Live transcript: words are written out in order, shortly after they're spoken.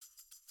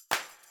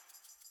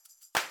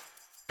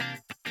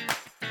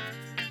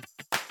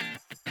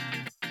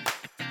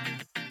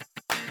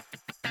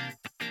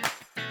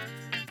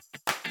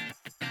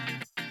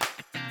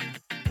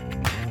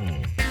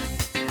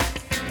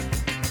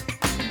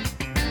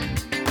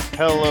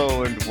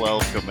Hello and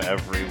welcome,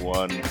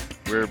 everyone.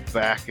 We're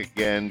back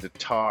again to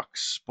talk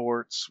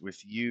sports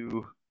with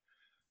you.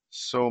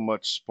 So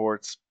much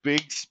sports,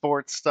 big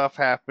sports stuff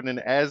happening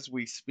as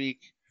we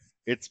speak.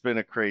 It's been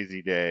a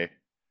crazy day.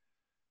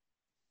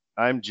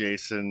 I'm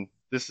Jason.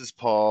 This is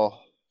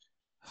Paul.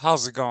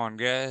 How's it going,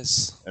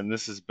 guys? And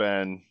this is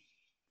Ben.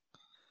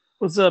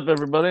 What's up,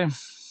 everybody?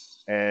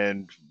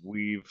 And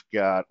we've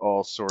got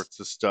all sorts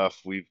of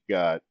stuff. We've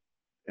got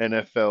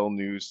NFL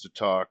news to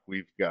talk.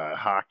 We've got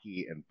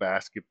hockey and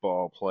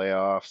basketball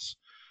playoffs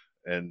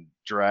and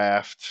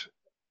draft.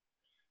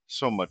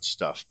 So much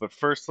stuff. But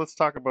first, let's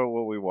talk about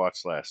what we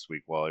watched last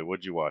week. Wally,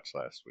 what'd you watch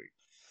last week?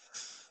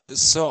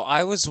 So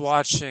I was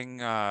watching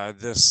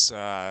this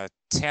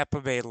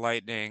Tampa Bay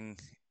Lightning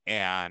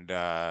and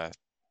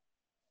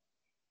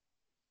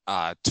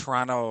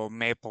Toronto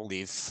Maple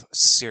Leaf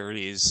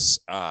series.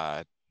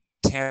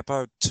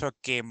 Tampa took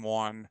game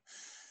one.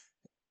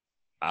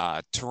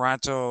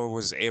 Toronto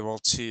was able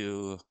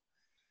to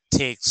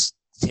take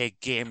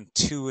game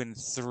 2 and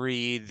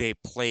 3. They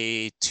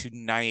play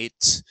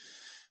tonight.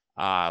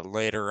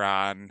 Later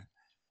on,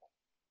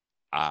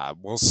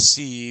 we'll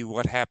see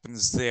what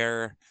happens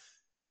there.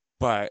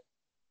 But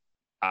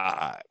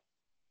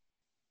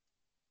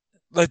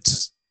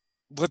let's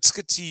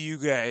get to you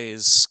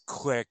guys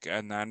quick,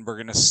 and then we're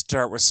gonna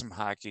start with some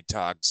hockey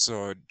talk.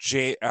 So,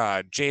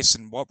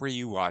 Jason, what were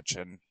you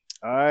watching?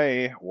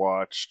 I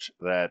watched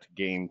that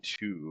game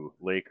 2,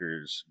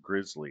 Lakers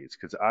Grizzlies,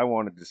 because I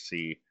wanted to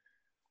see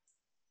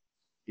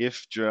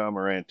if Ja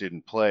Morant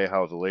didn't play,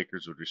 how the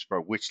Lakers would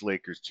respond. Which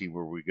Lakers team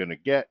were we going to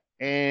get?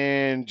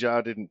 And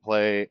Ja didn't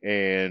play,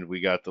 and we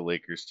got the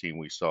Lakers team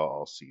we saw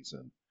all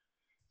season.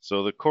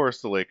 So, of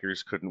course, the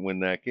Lakers couldn't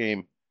win that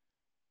game.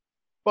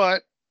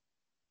 But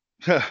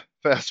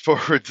fast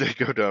forward, they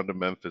go down to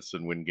Memphis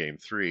and win game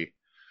 3.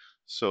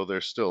 So they're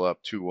still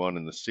up 2-1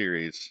 in the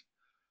series.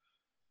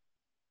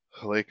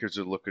 The Lakers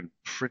are looking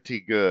pretty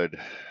good.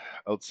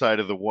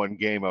 Outside of the one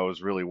game I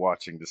was really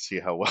watching to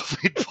see how well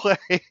they'd play.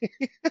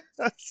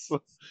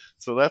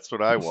 So that's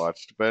what I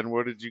watched. Ben,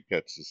 what did you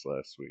catch this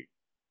last week?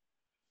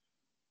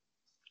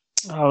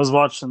 I was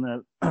watching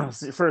that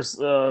first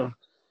the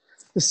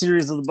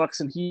series of the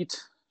Bucks and Heat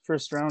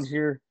first round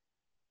here.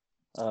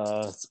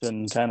 It's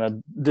been kind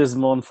of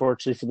dismal,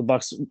 unfortunately, for the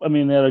Bucks. I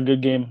mean, they had a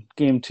good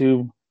game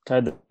 2,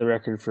 tied the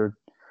record for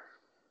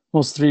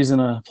most threes in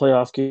a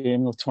playoff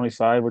game with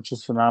 25, which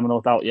was phenomenal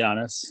without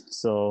Giannis.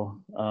 So,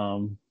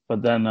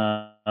 but then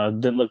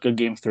didn't look good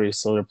game 3.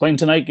 So they're playing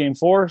tonight, game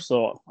 4.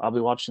 So I'll be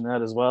watching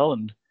that as well.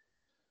 And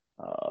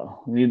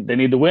they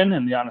need to win,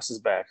 and Giannis is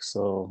back.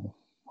 So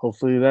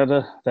hopefully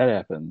that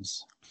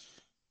happens.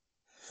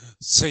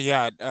 So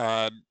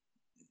yeah,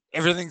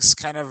 everything's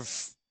kind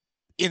of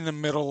in the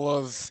middle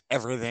of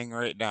everything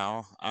right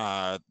now.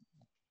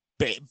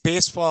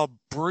 Baseball,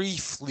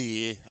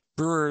 briefly,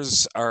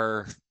 Brewers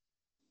are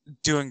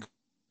doing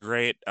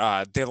great.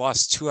 They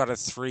lost 2 out of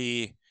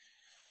 3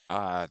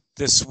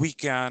 this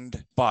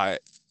weekend,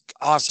 but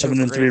off to a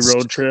 7-3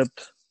 road trip.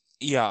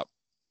 Yeah.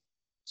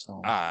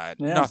 So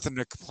nothing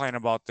to complain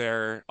about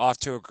there. Off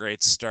to a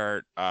great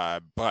start.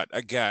 But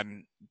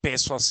again,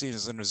 baseball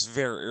season is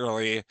very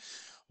early.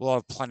 We'll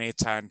have plenty of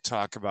time to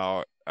talk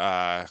about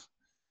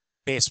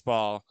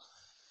baseball.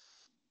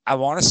 I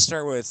want to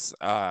start with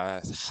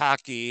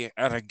hockey,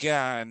 and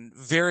again,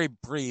 very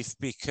brief,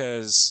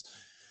 because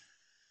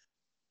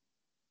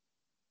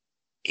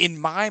in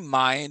my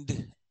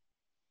mind,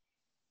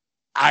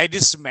 I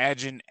just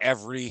imagine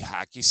every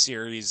hockey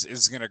series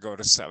is going to go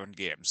to 7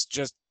 games.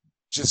 Just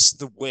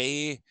the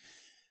way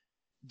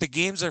the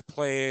games are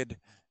played,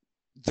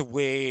 the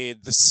way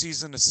the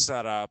season is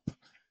set up.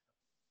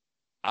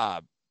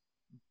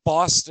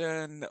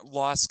 Boston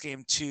lost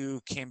game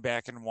 2, came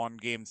back and won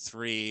game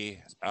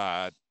 3.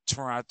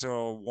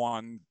 Toronto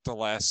won the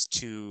last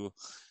 2,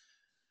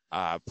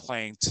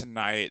 playing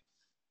tonight.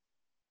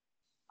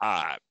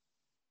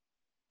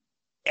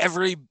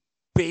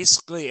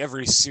 Basically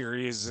every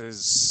series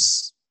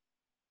is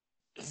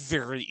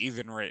very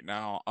even right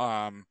now.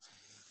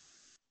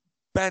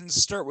 Ben,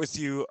 start with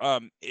you.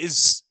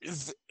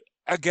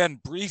 Again,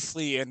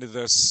 briefly into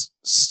this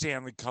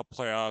Stanley Cup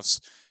playoffs,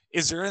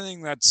 is there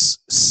anything that's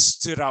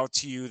stood out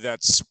to you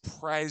that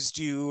surprised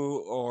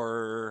you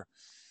or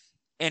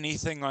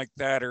anything like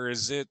that? Or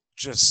is it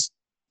just,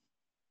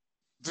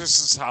 this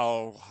is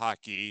how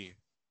hockey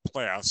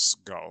playoffs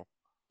go?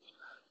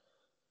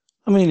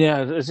 I mean,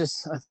 yeah, it's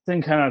just, I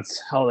think kind of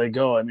how they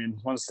go. I mean,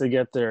 once they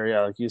get there,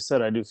 yeah, like you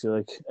said, I do feel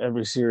like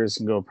every series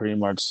can go pretty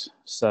much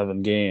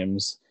 7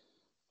 games.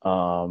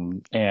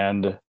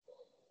 And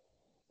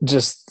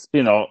just,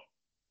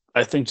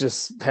 I think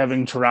just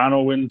having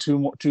Toronto win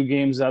two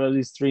games out of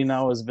these 3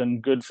 now has been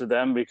good for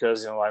them,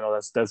 because I know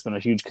that's been a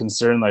huge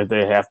concern. Like,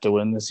 they have to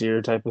win this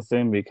year, type of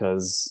thing,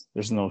 because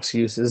there's no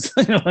excuses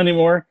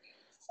anymore.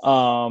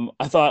 I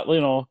thought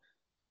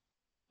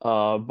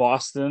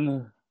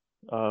Boston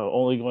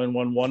only going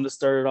 1-1 to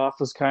start it off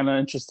was kind of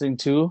interesting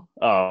too.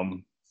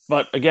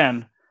 But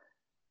again,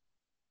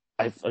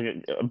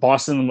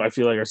 Boston, I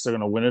feel like, are still going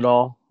to win it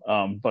all.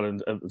 But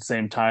at the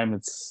same time,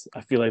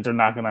 I feel like they're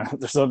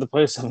still have to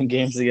play 7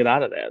 games to get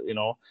out of that,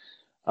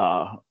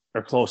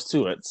 or close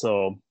to it.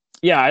 So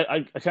yeah,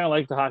 I kind of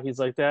like the hockey's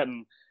like that,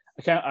 and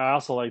I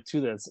also like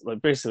too that it's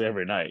like basically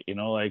every night.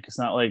 Like it's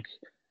not like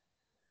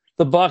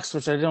the Bucks,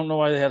 which I don't know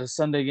why they had a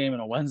Sunday game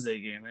and a Wednesday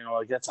game.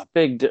 Like that's a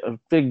big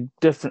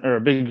different or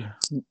a big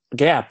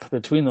gap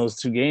between those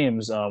 2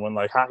 games when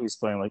like hockey's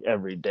playing like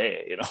every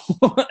day.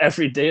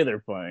 Every day they're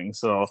playing.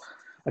 So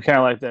I kind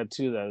of like that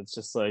too. That it's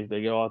just like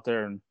they go out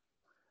there and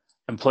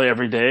play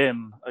every day.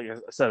 And like I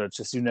said, it's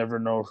just you never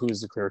know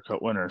who's the clear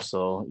cut winner.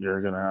 So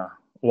you're gonna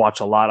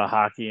watch a lot of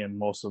hockey, and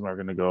most of them are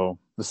gonna go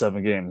the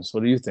 7 games.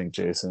 What do you think,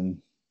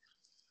 Jason?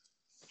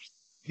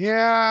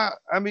 Yeah,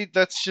 I mean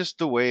that's just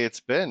the way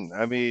it's been.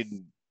 I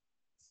mean,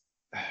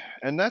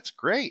 and that's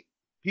great.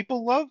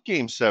 People love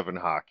Game 7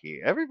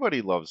 hockey.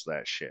 Everybody loves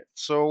that shit.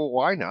 So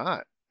why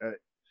not?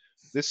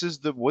 This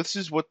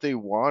is what they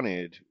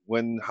wanted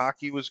when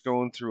hockey was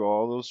going through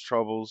all those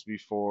troubles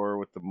before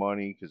with the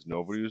money because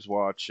nobody was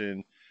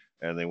watching,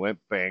 and they went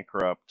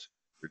bankrupt.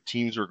 Their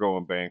teams were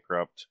going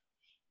bankrupt,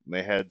 and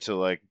they had to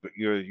like. But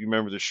you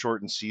remember the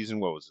shortened season?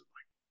 What was it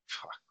like?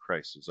 Fuck,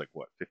 Christ, it was like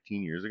what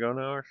 15 years ago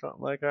now or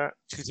something like that.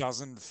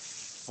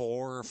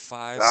 2004 or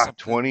 5, Ah, something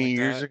 20 like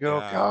years that. ago.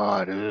 Yeah.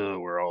 God,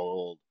 we're all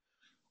old.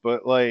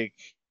 But like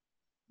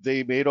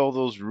they made all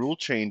those rule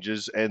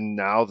changes, and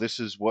now this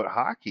is what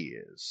hockey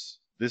is.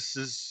 This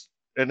is,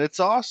 and it's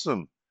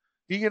awesome.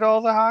 You get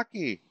all the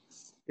hockey.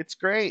 It's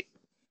great.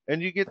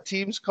 And you get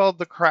teams called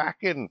the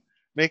Kraken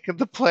making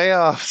the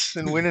playoffs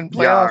and winning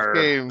playoff Yar.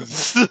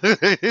 games.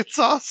 It's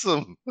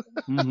awesome.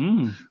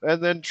 Mm-hmm.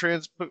 And then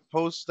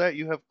transpose that,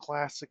 you have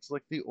classics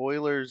like the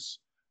Oilers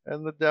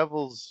and the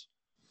Devils,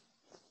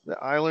 the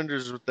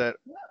Islanders with that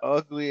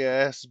ugly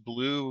ass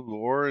blue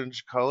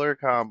orange color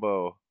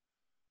combo.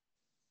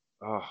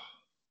 Oh,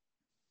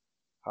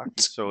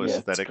 hockey's so Yeah, it's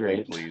aesthetically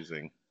great.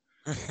 pleasing.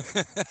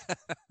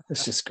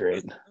 It's just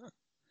great.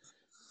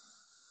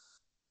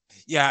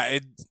 Yeah,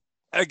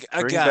 Bring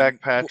again,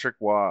 back Patrick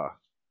Waugh.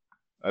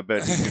 I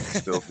bet he could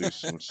still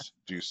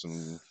do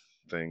some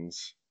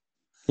things.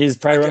 He's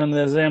probably again, running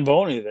the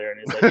Zamboni there,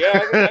 and he's like,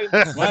 "Yeah,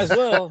 I might as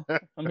well.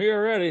 I'm here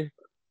already."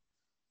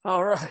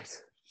 All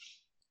right.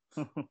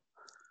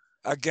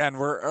 again,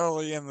 we're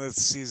early in the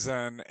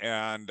season,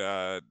 and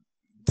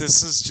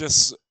this is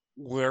just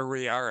where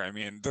we are. I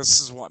mean,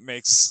 this is what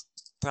makes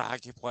the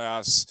hockey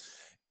playoffs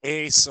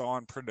A, so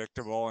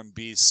unpredictable, and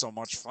B, so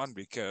much fun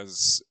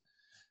because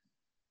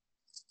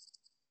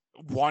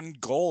one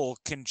goal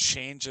can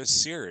change a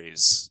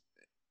series,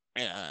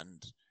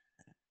 and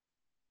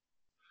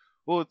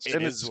Well,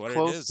 it is it's what it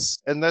close, is.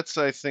 and that's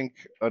I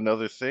think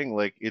another thing.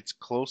 Like it's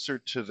closer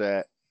to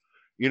that,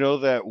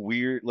 that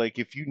weird. Like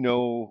if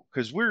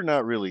because we're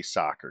not really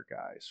soccer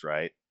guys,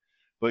 right?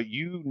 But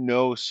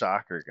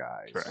soccer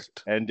guys,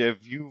 Correct. and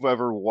if you've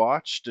ever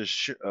watched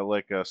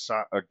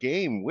a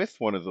game with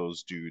one of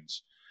those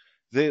dudes,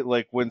 they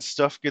like when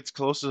stuff gets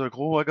close, they're like,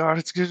 oh my god,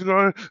 it's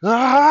going,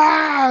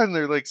 ah, and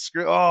they're like,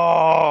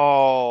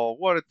 oh,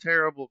 what a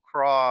terrible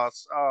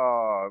cross,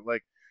 oh,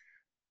 like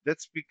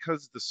that's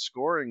because the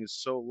scoring is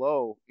so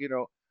low.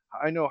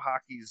 I know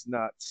hockey's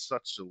not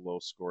such a low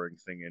scoring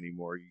thing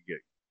anymore. You get,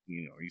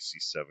 you see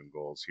 7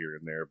 goals here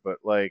and there, but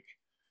like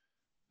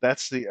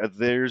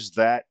there's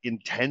that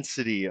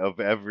intensity of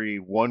every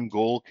one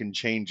goal can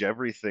change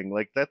everything.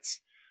 Like that's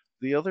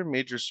the other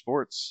major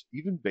sports,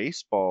 even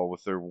baseball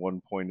with their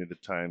 1 point at a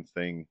time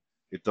thing.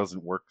 It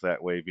doesn't work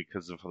that way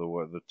because of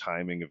the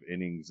timing of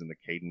innings and the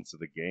cadence of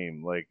the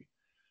game. Like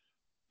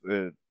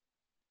uh,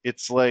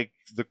 it's like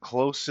the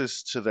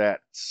closest to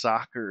that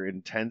soccer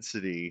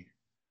intensity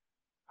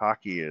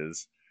hockey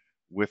is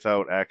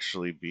without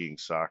actually being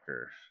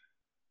soccer.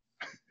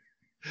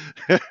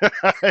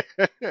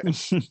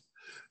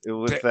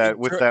 with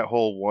that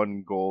whole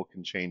one goal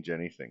can change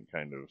anything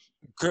kind of.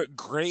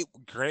 Great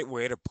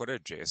way to put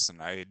it,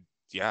 Jason. I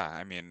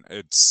mean,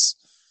 it's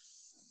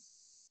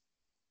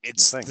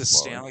Thanks, the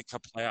Stanley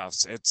Cup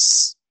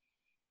playoffs.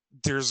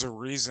 There's a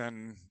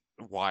reason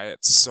why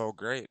it's so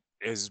great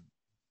is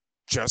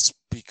just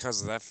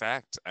because of that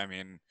fact. I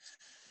mean,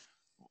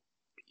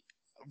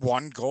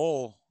 one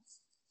goal,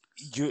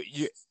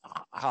 you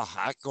a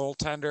hot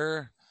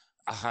goaltender,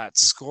 a hot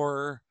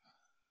scorer.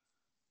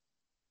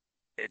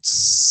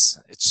 It's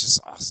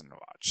just awesome to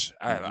watch.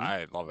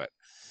 I love it.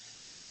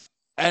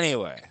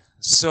 Anyway,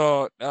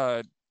 so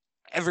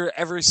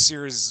every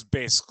series is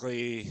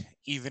basically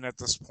even at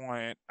this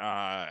point.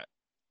 Well,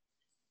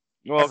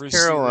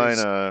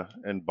 Carolina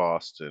and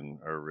Boston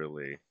are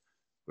really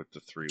with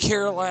the 3-1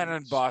 Carolina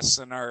wins. and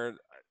Boston are,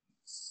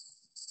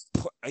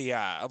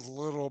 a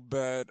little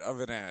bit of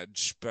an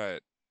edge,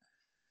 but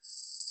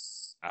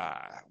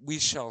we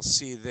shall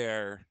see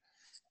there.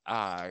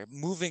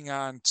 Moving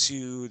on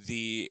to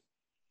the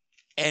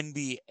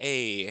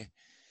NBA.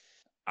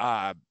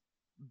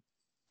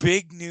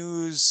 Big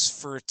news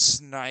for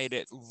tonight.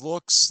 It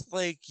looks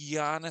like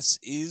Giannis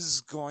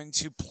is going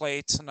to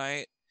play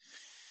tonight.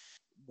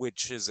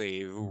 which is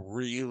a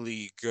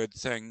really good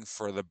thing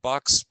for the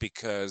Bucks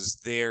because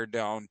they're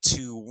down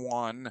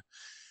 2-1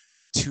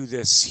 to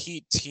this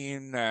Heat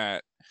team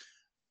that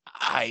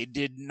I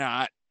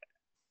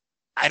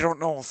don't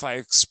know if I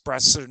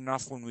expressed it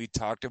enough when we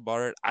talked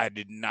about it. I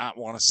did not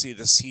want to see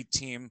this Heat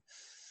team.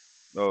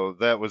 Oh,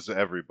 that was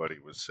everybody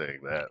was saying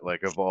that.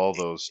 Like of all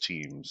those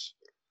teams,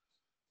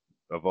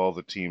 of all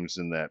the teams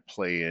in that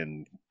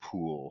play-in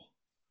pool,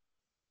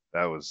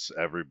 that was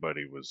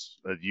everybody was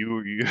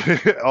you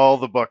all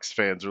the Bucks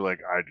fans are like,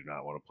 I do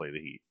not want to play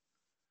the Heat.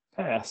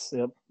 Pass.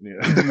 Yep. Yeah.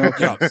 No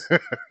Yeah. thanks.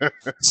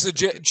 So,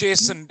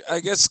 Jason, I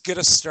guess get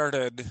us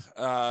started.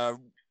 Well,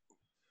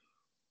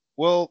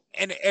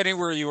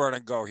 Anywhere you want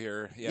to go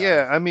here.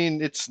 yeah, I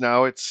mean, it's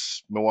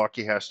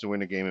Milwaukee has to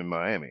win a game in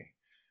Miami,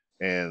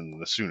 and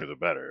the sooner the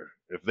better.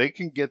 If they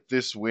can get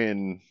this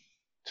win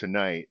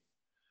tonight,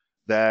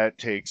 that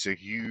takes a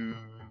huge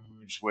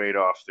weight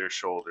off their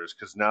shoulders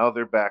because now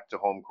they're back to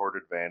home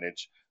court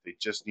advantage. They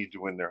just need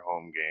to win their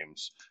home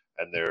games,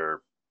 and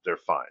they're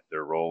fine.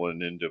 They're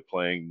rolling into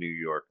playing New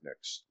York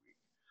next week.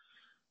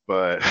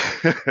 But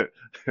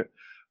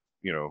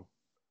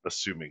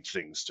assuming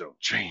things don't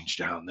change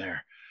down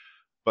there.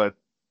 But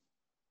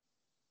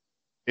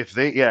if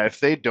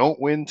they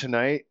don't win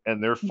tonight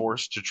and they're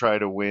forced to try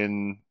to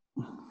win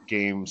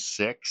game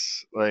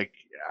 6, like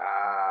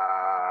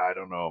I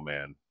don't know,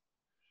 man.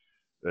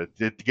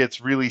 It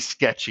gets really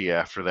sketchy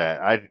after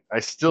that. I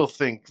still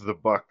think the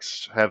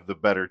Bucks have the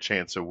better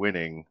chance of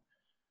winning,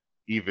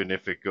 even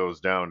if it goes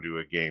down to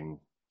a game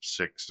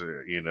 6,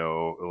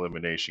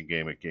 elimination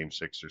game at game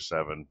 6 or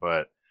 7.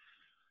 But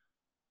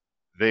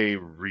they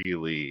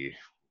really,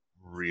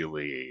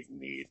 really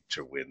need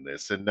to win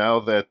this. And now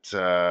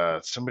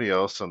that somebody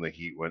else on the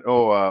Heat went,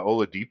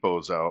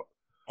 Oladipo's out.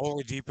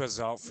 Oladipo's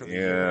out for the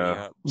year.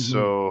 Yeah.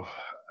 So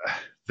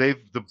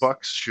the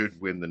Bucks should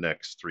win the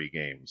next 3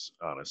 games,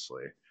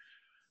 honestly.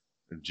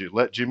 And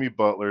let Jimmy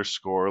Butler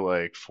score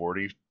like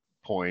 40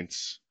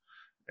 points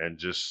and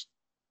just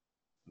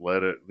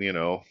let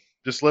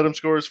him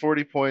score his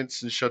 40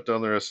 points and shut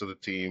down the rest of the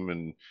team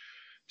and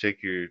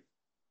take your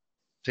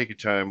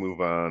time,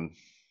 move on,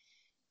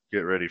 get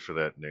ready for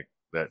that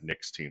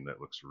Knicks team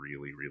that looks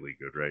really, really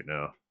good right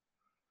now.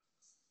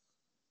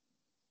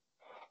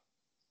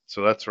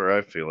 So that's where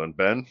I'm feeling.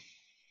 Ben,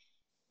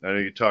 I know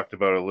you talked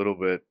about a little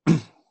bit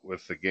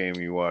with the game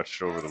you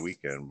watched over the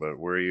weekend, but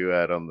where are you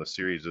at on the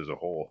series as a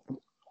whole?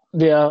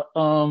 Yeah,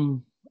 I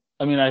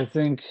mean, I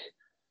think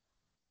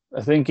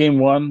game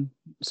 1.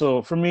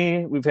 So for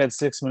me, we've had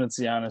 6 minutes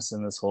of Giannis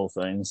in this whole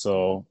thing.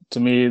 So to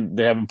me,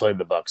 they haven't played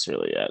the Bucks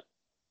really yet.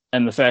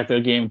 And the fact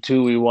that game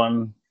 2 we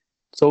won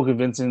so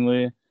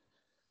convincingly,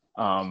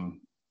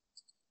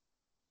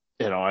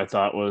 I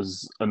thought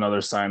was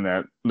another sign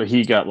that the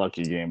Heat got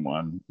lucky game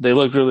 1. They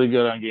looked really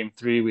good on game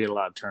 3. We had a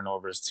lot of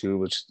turnovers too,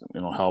 which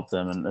helped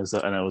them, and it was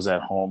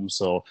at home.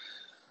 So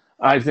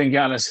I think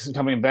Giannis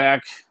coming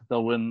back,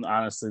 they'll win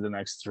honestly the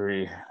next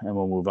 3, and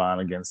we'll move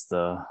on against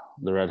the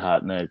red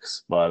hot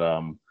Knicks. But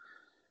I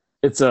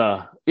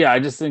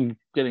just think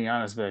getting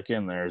Giannis back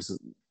in there is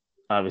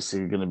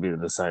obviously going to be the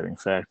deciding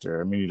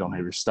factor. I mean, you don't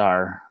have your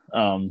star,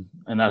 and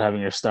not having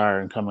your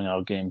star and coming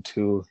out game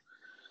 2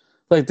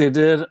 like they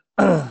did.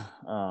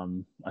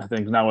 I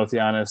think now with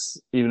Giannis,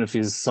 even if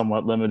he's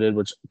somewhat limited,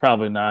 which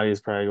probably not, he's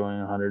probably going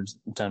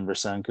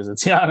 110% because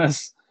it's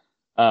Giannis.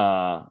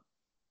 I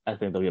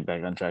think they'll get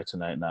back on track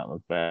tonight and not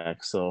look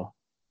back. So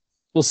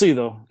we'll see,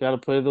 though. Got to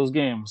play those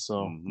games.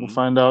 So we'll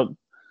find out.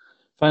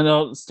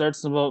 It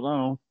starts in about, I don't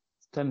know,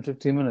 10,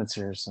 15 minutes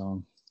here.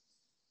 So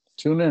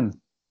tune in.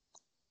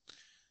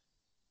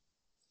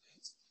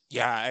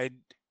 Yeah,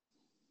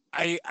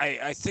 I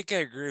think I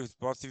agree with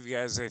both of you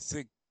guys. I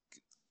think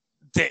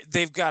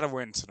they've got to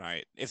win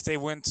tonight. If they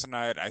win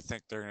tonight, I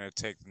think they're going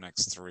to take the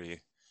next 3.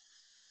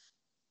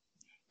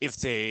 If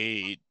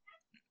they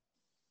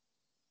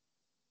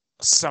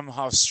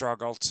somehow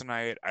struggle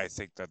tonight, I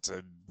think that's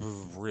a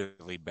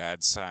really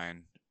bad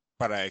sign.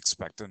 But I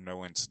expect them to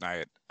win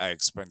tonight. I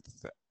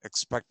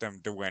expect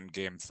them to win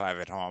game 5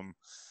 at home,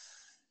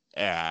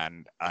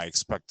 and I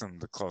expect them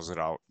to close it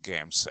out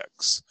game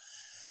 6.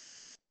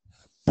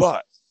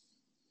 But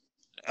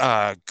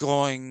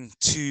going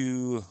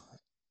to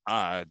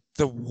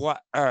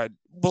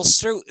we'll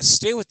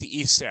stay with the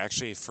East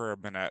actually for a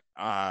minute.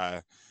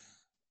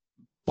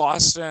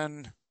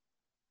 Boston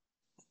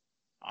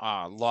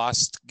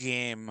lost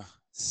game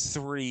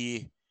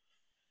 3,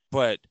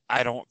 but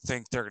I don't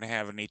think they're going to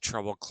have any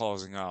trouble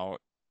closing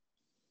out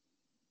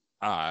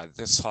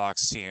this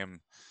Hawks team.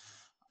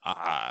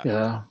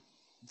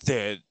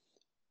 The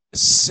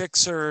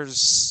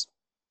Sixers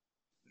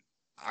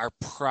are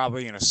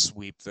probably going to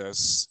sweep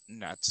this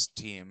Nets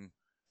team.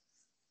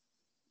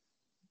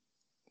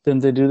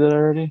 Didn't they do that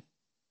already?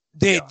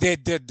 They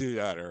did do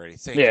that already.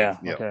 Thank you.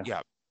 Okay.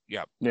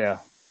 Yep. Yeah.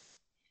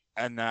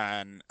 And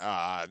then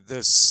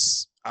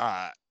this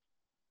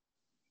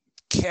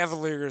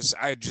Cavaliers,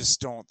 I just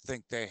don't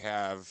think they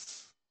have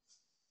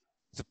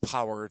the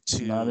power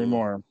to not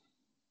anymore.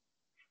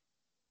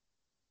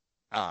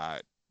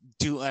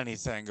 do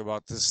anything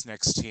about this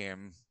Knicks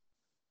team.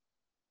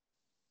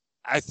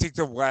 I think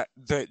the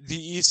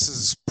East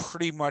is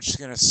pretty much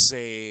going to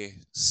stay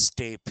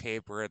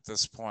paper at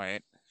this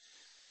point.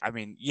 I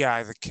mean,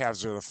 yeah, the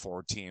Cavs are the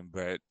 4 team,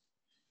 but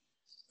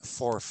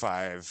 4 or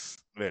 5,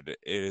 it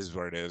is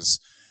what it is.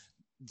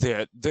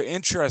 The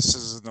interest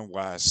is in the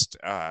West.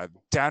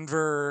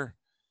 Denver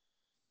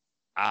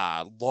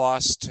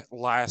lost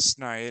last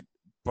night,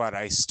 but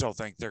I still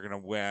think they're going to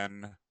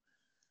win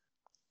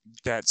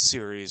that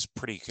series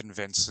pretty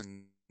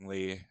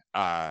convincingly.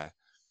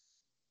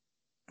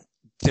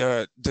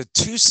 The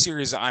 2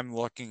 series I'm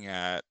looking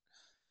at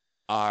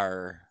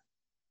are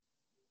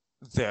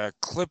the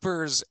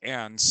Clippers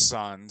and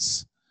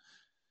Suns.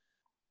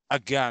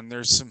 Again,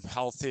 there's some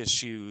health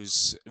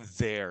issues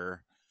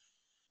there.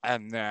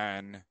 And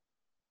then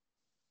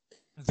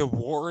the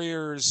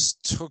Warriors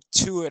took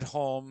 2 at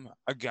home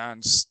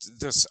against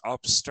this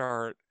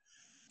upstart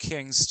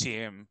Kings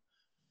team.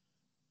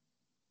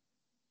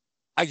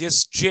 I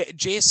guess,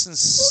 Jason,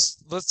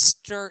 let's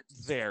start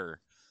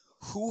there.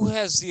 Who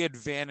has the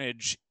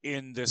advantage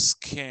in this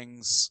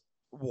Kings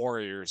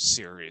Warriors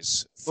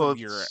series from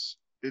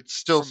it's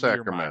still from your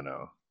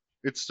Sacramento.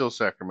 It's still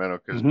Sacramento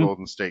because Mhm.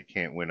 Golden State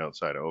can't win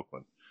outside of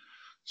Oakland.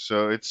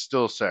 So it's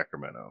still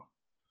Sacramento.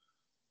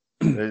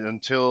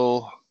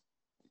 Until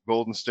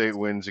Golden State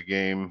wins a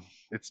game,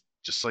 it's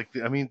just like,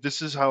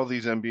 this is how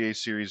these NBA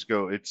series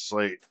go. It's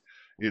like,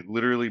 it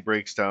literally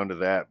breaks down to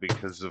that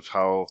because of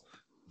how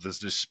the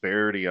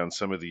disparity on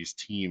some of these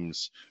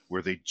teams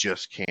where they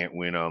just can't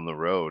win on the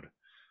road.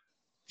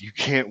 You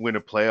can't win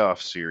a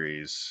playoff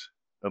series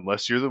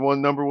unless you're the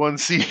number 1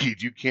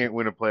 seed. You can't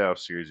win a playoff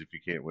series if you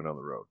can't win on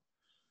the road.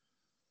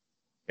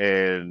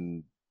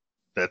 And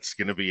that's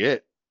going to be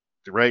it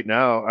right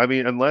now. I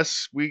mean,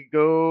 unless we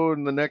go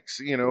in the next,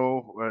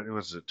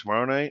 was it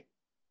tomorrow night?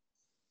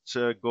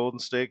 So Golden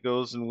State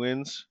goes and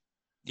wins.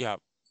 Yeah.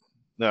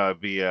 No,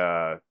 it'd be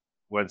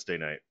Wednesday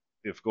night.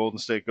 If Golden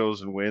State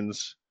goes and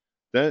wins,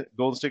 then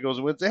Golden State goes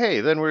and wins.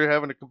 Hey, then we're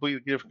having a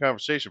completely different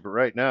conversation. But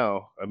right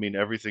now, I mean,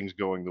 everything's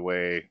going the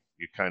way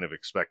you kind of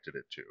expected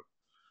it to.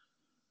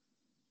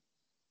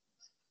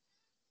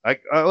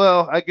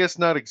 I guess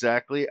not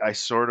exactly. I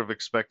sort of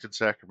expected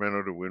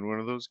Sacramento to win one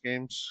of those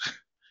games,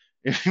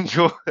 in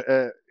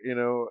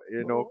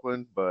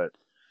Oakland, but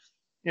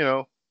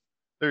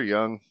they're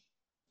young.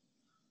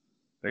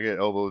 They get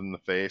elbowed in the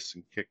face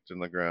and kicked in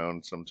the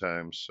ground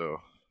sometimes,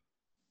 so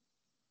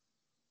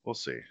we'll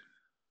see.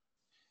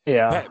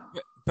 Yeah,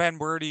 Ben,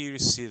 where do you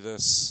see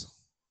this?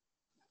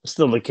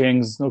 still the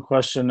Kings, no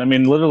question. I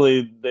mean,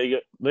 literally,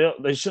 they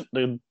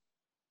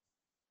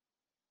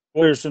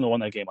Warriors shouldn't have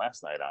won that game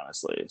last night,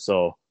 honestly.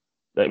 So,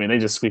 I mean, they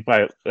just squeaked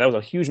by. That was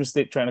a huge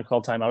mistake trying to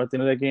call timeout at the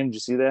end of that game. Did you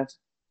see that?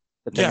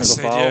 The technical Yes,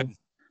 they foul. did.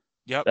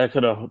 Yep.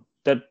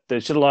 That they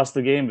should have lost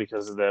the game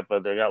because of that,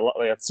 but they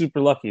got super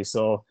lucky.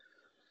 So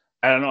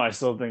I don't know. I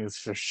still think it's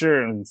for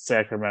sure in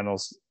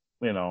Sacramento's,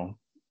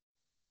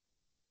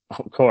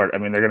 court. I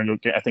mean, they're gonna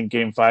go. I think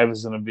Game 5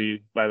 is gonna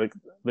be by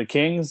the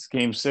Kings.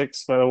 Game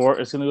 6 by the War.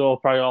 It's gonna go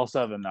probably all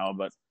 7 now,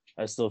 but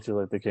I still feel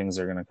like the Kings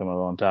are gonna come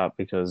out on top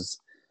because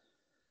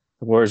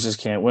the Warriors just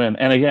can't win.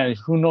 And again,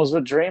 who knows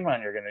what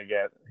Draymond you're gonna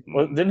get?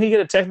 Well, didn't he get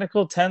a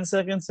technical 10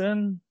 seconds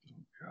in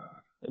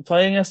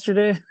playing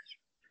yesterday?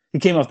 He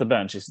came off the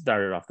bench. He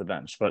started off the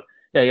bench, but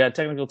yeah, he got a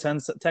technical 10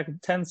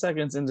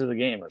 seconds into the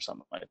game or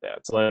something like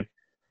that. So like,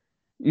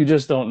 you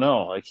just don't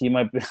know. Like he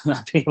might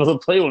not be able to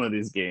play one of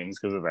these games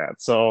because of that.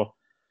 So,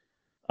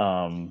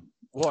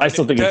 I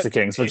still think it's the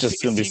Kings, but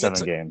just going to be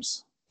 7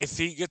 games. If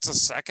he gets a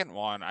second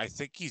one, I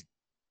think he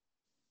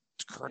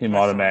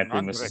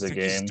automatically misses a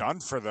game. He's done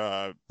for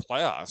the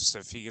playoffs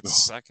if he gets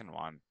a second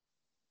one.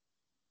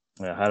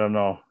 Yeah, I don't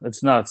know.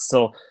 It's nuts.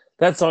 So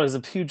that's always a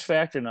huge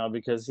factor now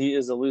because he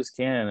is a loose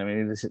cannon. I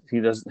mean,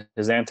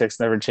 his antics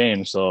never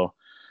change. So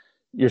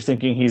you're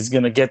thinking he's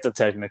going to get the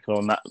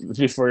technical, not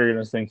before you're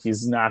going to think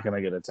he's not going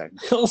to get a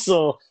technical.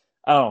 So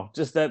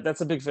just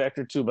that's a big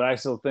factor too. But I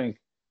still think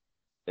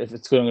if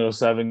it's going to go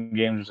 7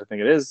 games, which I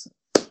think it is,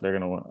 they're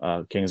going to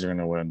win. Kings are going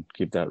to win.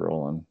 Keep that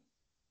rolling.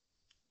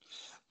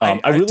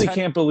 I really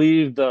can't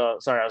believe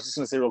sorry, I was just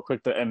going to say real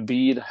quick, the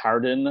Embiid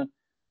Harden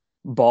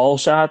ball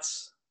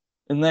shots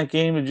in that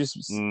game. Did you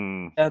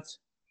see that?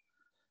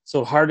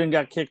 So Harden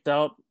got kicked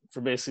out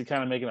for basically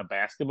kind of making a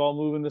basketball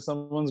move into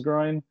someone's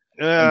groin.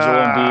 And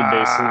Joel Embiid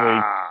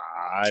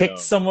basically kicked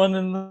someone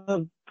in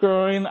the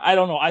groin. I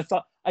don't know.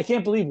 I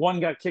can't believe one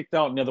got kicked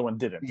out and the other one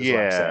didn't.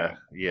 Yeah.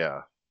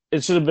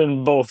 It should have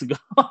been both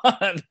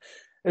gone.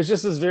 It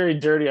just was very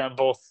dirty on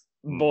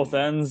both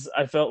ends,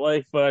 I felt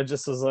like, but I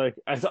just was like,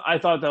 I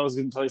thought that was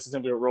going to play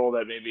simply a role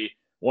that maybe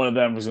one of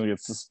them was going to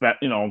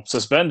get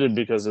suspended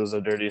because it was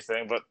a dirty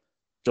thing, but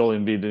Joel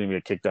Embiid didn't even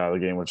get kicked out of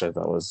the game, which I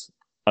thought was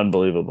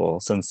unbelievable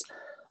since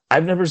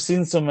I've never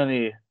seen so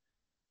many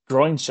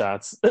groin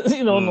shots,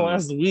 in the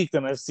last week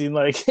than I've seen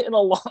like in a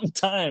long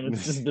time.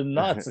 It's just been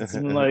nuts. It's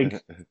been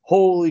like,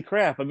 holy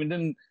crap. I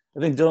mean, I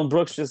think Dylan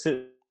Brooks just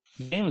hit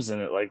games in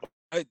it. Like,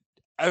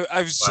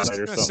 I was just night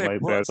or going to say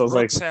something like that. So I was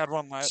like, Brooks had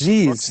one. Brooks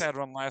geez. had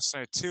one last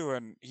night too,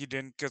 and he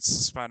didn't get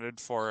suspended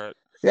for it.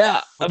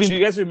 Yeah, I mean, Which do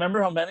you guys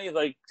remember how many?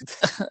 Like,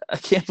 I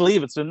can't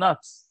believe it's been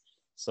nuts.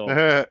 So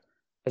I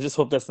just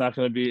hope that's not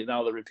going to be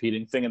now the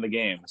repeating thing in the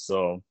game.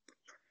 So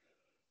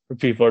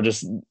people are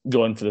just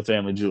going for the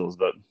family jewels,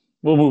 but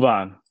we'll move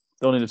on.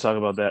 Don't need to talk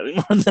about that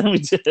anymore than we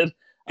did.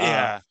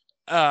 yeah.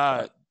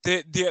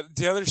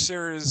 The other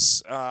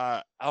series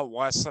out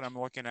west that I'm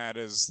looking at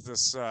is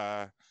this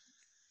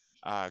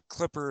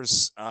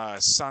Clippers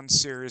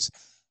Suns series.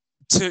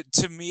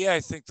 To me, I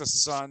think the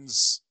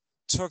Suns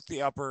took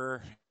the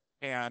upper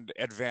hand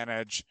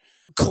advantage.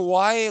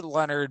 Kawhi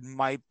Leonard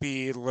might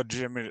be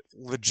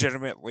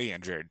legitimately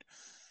injured.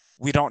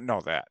 We don't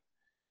know that.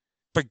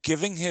 But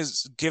given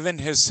his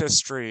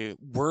history,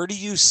 where do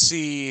you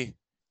see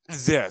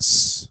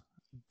this?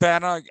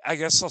 Ben, I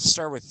guess I'll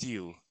start with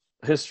you.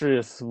 History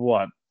of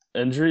what?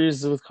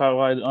 Injuries with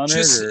Kawhi Leonard?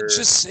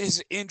 Just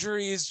his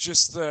injuries,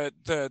 just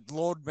the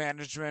load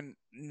management,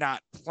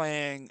 not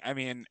playing. I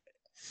mean,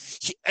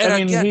 he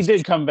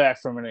did come back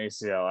from an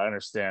ACL. I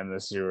understand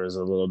this year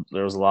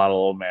there was a lot of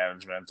load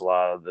management, a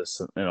lot of this.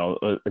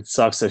 It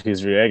sucks that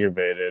he's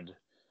re-aggravated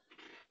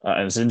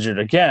and is injured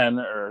again,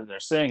 or they're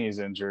saying he's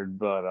injured.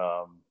 But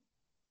I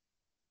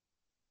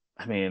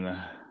mean,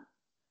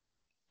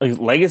 like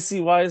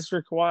legacy wise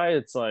for Kawhi,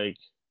 it's like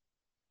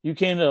you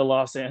came to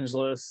Los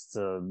Angeles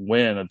to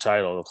win a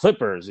title. The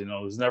Clippers,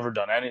 who's never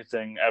done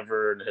anything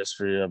ever in the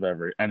history of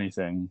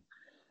anything,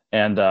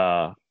 and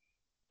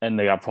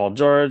they got Paul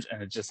George,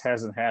 and it just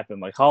hasn't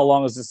happened. Like, how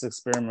long is this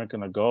experiment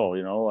gonna go?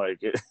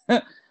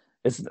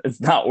 It's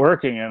not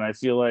working, and I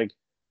feel like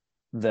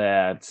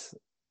that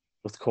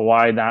with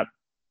Kawhi not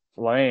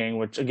playing,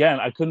 which again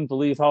I couldn't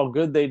believe how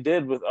good they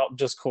did with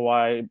just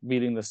Kawhi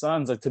beating the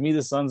Suns. Like to me,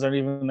 the Suns aren't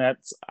even that.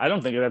 I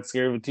don't think they're that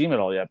scary of a team at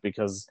all yet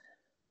because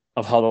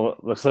of how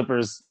the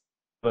Clippers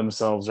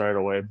themselves right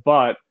away.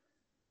 But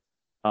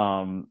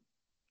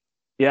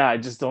yeah, I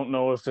just don't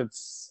know if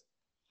it's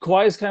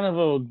Kawhi's kind of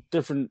a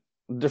different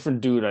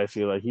dude. I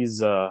feel like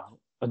he's a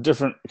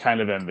different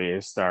kind of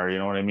NBA star. You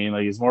know what I mean?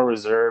 Like he's more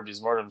reserved,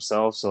 he's more to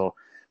himself. So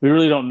we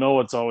really don't know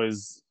what's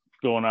always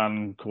going on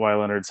in Kawhi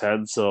Leonard's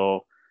head.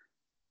 So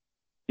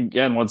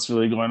again, what's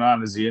really going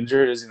on? Is he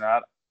injured? Is he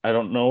not? I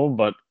don't know,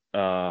 but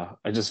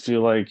I just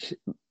feel like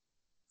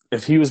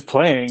if he was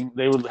playing,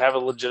 they would have a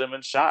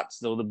legitimate shot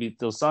still to beat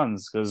those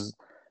Suns because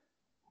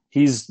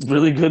he's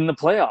really good in the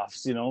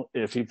playoffs.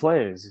 If he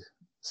plays.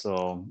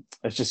 So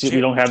it's just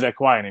we don't have that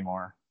Kawhi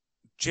anymore.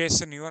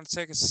 Jason, you want to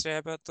take a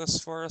stab at this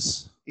for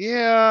us?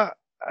 Yeah,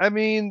 I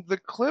mean the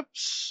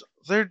Clips,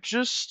 they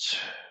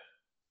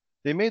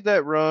made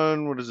that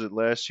run. What is it?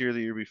 Last year,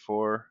 the year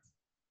before,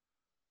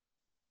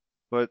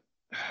 but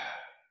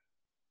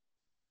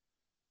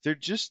they're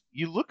just.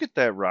 You look at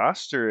that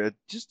roster, it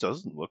just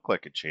doesn't look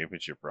like a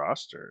championship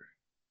roster.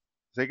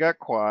 They got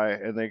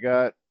Kawhi and they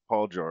got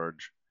Paul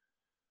George,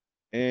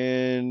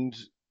 and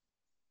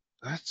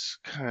that's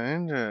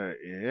kind of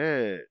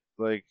it.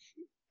 Like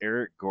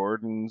Eric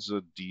Gordon's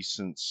a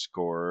decent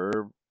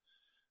scorer.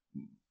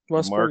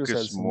 Westbrook has had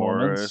Marcus some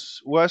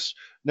moments. Morris.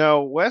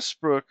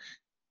 Westbrook,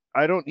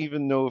 I don't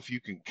even know if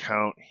you can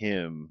count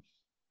him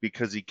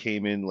because he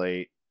came in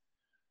late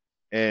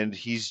and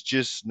he's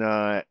just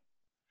not.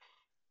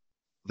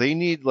 They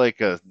need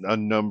like a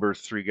number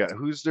 3 guy.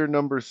 Who's their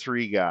number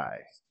 3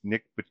 guy?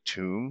 Nick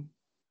Batum?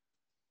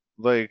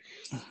 Like,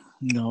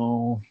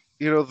 No.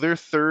 their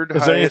third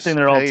If anything, highest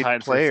they're all paid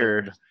tied for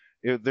player.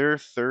 third. Their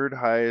third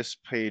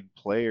highest paid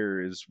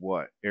player is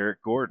what?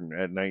 Eric Gordon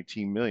at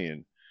 19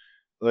 million.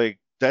 Like,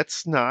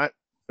 that's not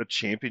a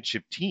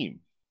championship team.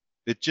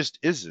 It just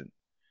isn't.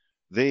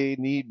 They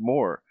need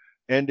more.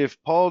 And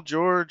if Paul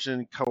George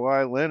and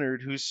Kawhi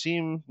Leonard, who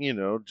seem,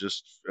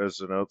 just as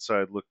an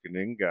outside looking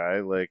in guy,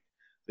 like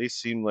they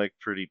seem like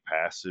pretty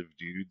passive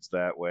dudes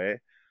that way,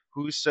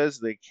 who says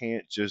they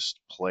can't just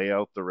play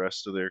out the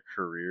rest of their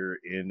career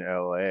in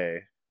LA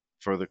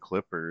for the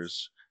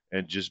Clippers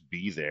and just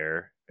be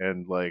there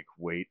and like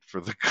wait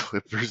for the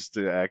Clippers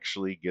to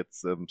actually get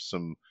them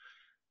some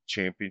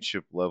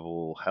championship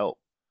level help?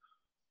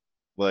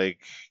 Like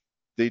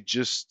they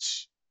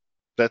just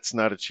that's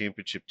not a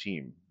championship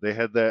team. They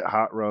had that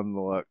hot run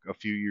a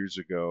few years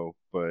ago,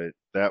 but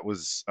that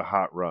was a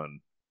hot run.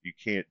 You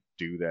can't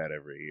do that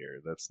every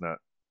year. That's not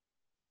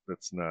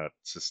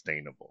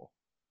sustainable.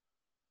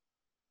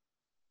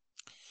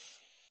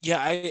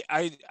 Yeah,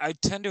 I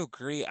tend to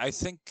agree. I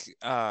think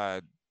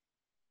to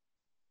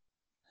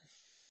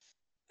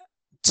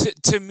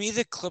me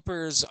the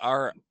Clippers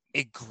are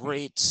a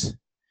great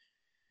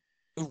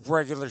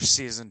regular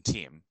season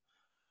team.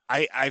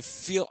 I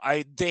feel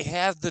they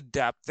have the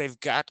depth. They've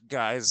got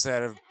guys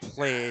that have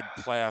played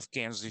playoff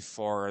games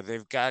before.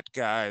 They've got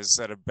guys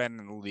that have been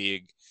in the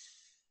league.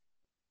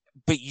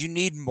 But you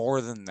need more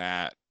than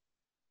that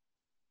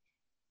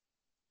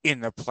in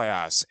the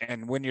playoffs.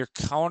 And when you're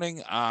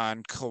counting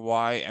on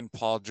Kawhi and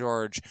Paul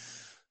George,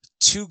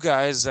 two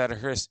guys that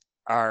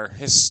are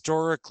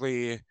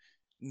historically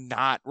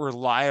not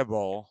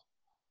reliable,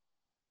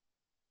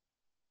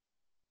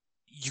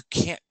 you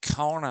can't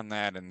count on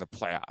that in the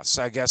playoffs.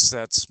 I guess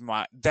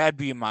that'd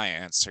be my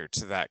answer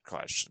to that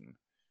question.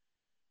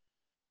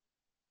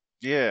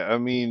 Yeah, I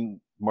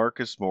mean,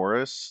 Marcus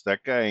Morris,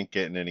 that guy ain't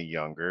getting any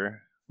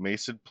younger.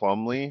 Mason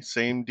Plumlee,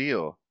 same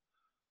deal.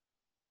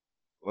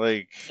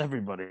 Like,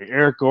 Everybody,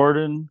 Eric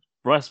Gordon,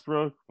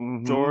 Westbrook,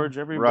 George,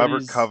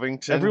 Robert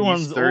Covington, he's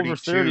everyone's over 30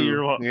 32.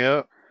 or what?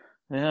 Yeah,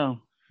 Yeah.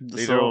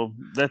 they don't. So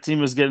that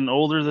team is getting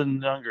older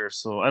than younger.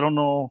 So I don't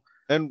know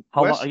And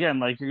how long. Again,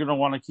 like you're gonna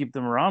want to keep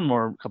them around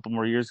a couple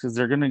more years because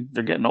they're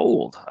getting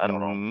old. I don't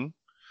know,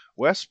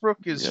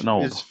 Westbrook getting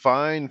old. is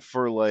fine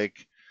for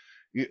like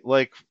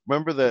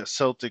remember that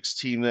Celtics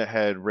team that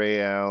had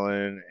Ray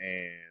Allen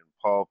and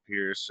Paul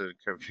Pierce and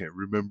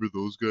remember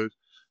those guys?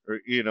 Or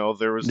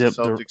there was the Yep,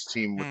 Celtics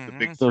team with the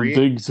big the three.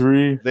 big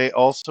three. They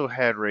also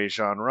had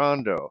Rajon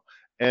Rondo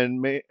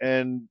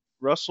and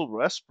Russell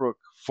Westbrook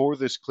for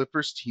this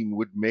Clippers team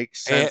would make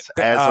sense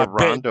as a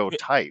Rondo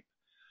type.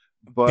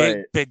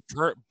 But Big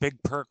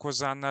Perk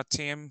was on that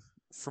team,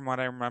 from what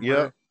I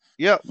remember.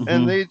 Yep. Mm-hmm.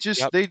 And they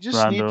just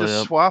Rondo, need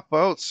to swap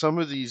out some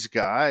of these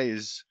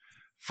guys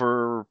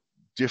for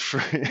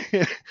different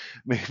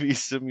maybe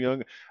some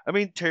young. I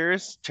mean,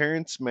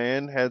 Terrence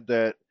Mann had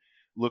that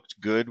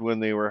looked good when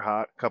they were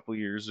hot a couple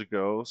years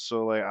ago.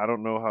 So like I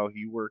don't know how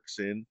he works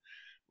in.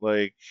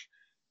 Like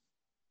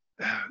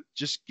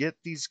just get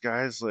these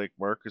guys like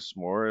Marcus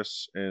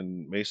Morris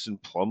and Mason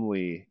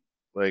Plumlee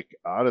like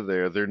out of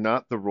there. They're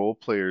not the role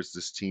players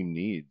this team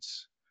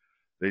needs.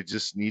 They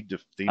just need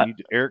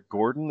Eric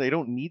Gordon. They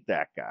don't need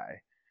that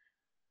guy.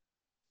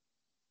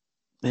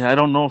 Yeah, I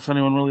don't know if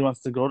anyone really wants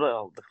to go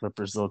to the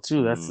Clippers though.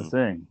 Too, that's the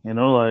thing.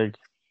 Like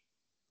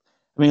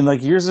I mean,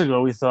 like years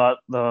ago, we thought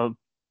the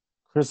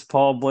Chris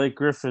Paul, Blake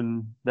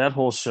Griffin, that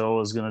whole show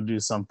was going to do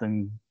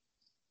something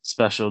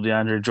special.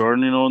 DeAndre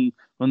Jordan,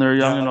 when they were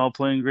young and all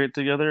playing great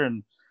together,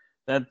 and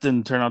that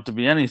didn't turn out to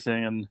be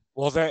anything. And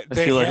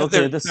they feel had like,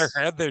 they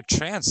had their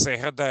chance. They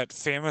had that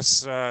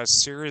famous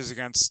series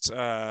against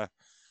the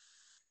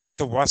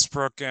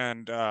Westbrook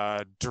and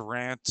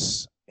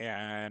Durant,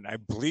 and I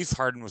believe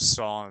Harden was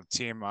still on the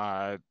team,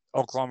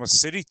 Oklahoma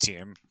City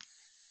team,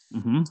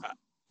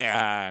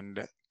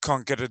 and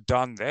couldn't get it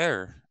done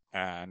there.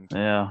 And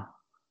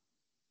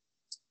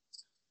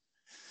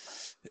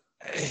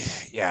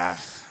yeah.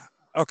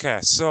 Okay,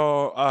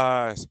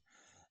 so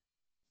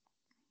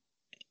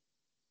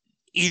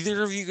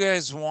either of you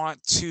guys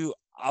want to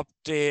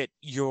update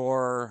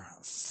your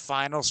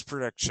finals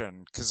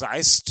prediction? Because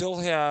I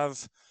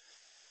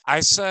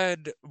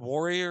said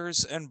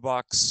Warriors and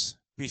Bucks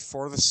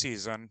before the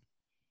season,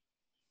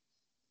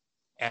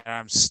 and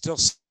I'm still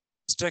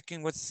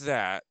sticking with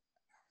that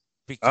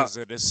because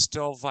it is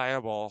still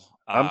viable.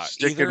 I'm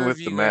sticking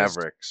with the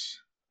Mavericks.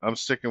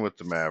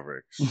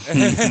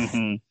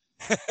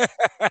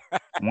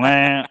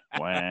 Wah,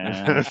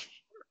 wah.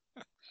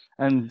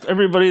 And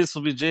everybody, this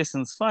will be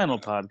Jason's final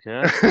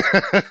podcast.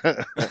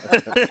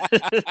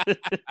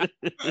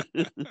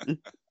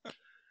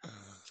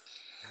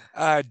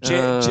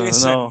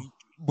 Jason,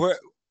 where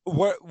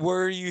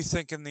are you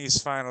thinking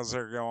these finals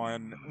are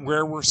going?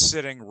 Where we're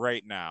sitting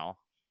right now?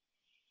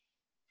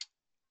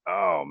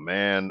 Oh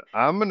man,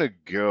 I'm gonna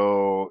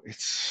go.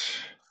 It's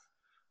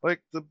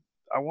like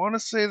I want to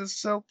say the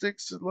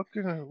Celtics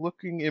are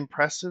looking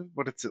impressive,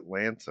 but it's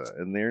Atlanta,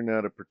 and they're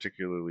not a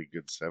particularly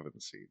good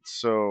 7 seed.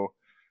 So,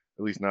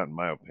 at least not in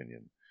my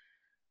opinion.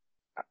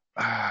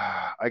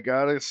 I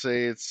gotta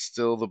say it's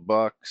still the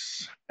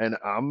Bucks, and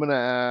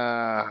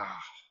I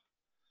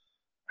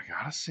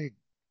gotta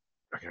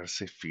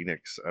say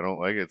Phoenix. I don't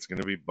like it. It's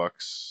gonna be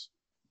Bucks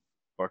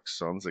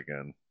Suns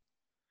again.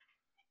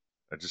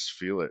 I just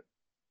feel it.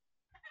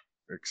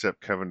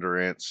 Except Kevin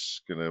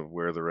Durant's gonna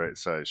wear the right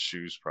size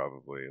shoes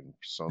probably, and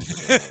Suns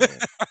are gonna win.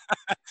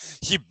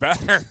 He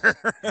better.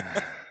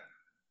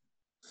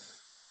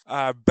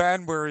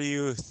 Ben, where are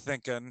you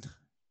thinking?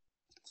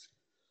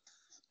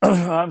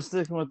 I'm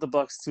sticking with the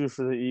Bucks too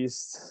for the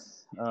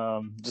East. I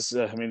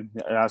mean,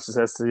 Giannis just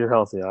has to get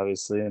healthy,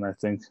 obviously, and I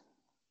think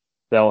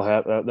that'll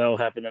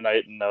happen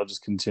tonight, and they'll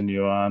just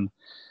continue on.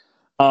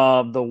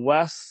 The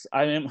West,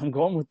 I'm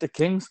going with the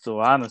Kings still.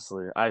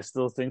 Honestly, I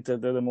still think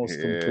that they're the most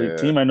complete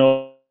team. I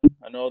know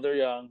they're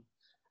young,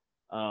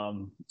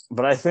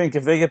 but I think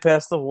if they get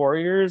past the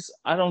Warriors,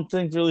 I don't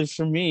think really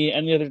for me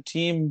any other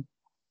team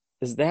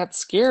is that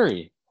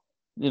scary.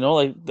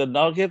 Like the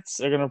Nuggets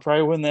are gonna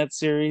probably win that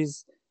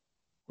series.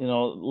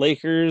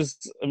 Lakers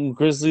and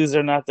Grizzlies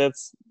are not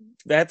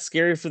that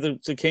scary for the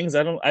Kings.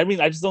 I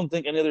just don't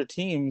think any other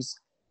teams.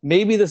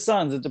 Maybe the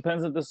Suns. It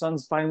depends if the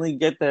Suns finally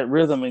get that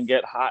rhythm and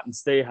get hot and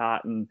stay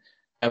hot and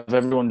have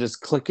everyone just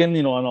clicking,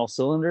 on all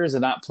cylinders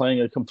and not playing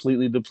a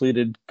completely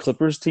depleted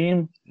Clippers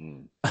team.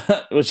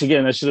 Which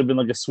again, that should have been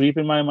like a sweep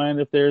in my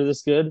mind if they're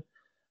this good.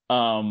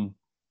 So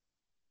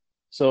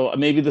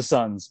maybe the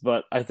Suns,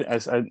 but I think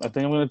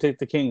I'm going to take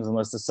the Kings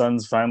unless the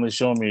Suns finally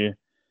show me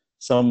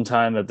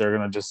sometime that they're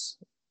going to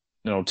just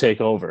take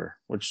over,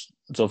 which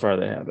so far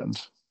they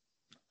haven't.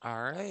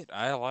 All right,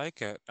 I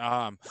like it.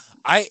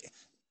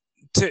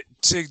 To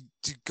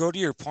go to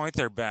your point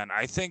there, Ben,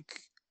 I think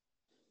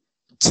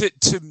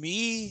to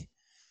me,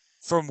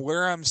 from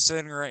where I'm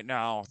sitting right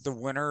now, the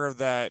winner of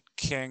that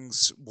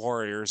Kings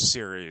Warriors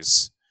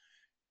series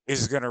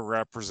is going to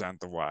represent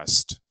the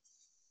West.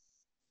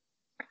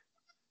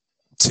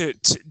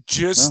 That's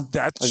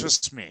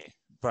just me,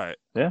 but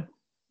yeah,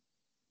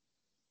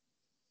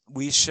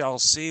 we shall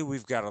see.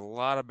 We've got a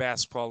lot of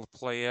basketball to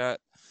play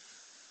yet.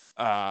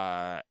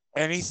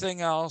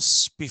 Anything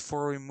else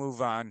before we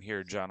move on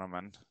here,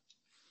 gentlemen?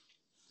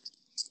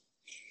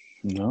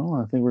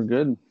 no, I think we're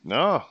good.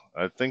 No,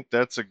 I think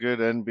that's a good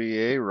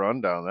NBA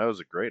rundown. That was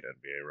a great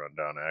NBA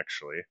rundown,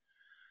 actually,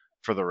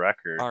 for the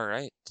record. All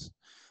right.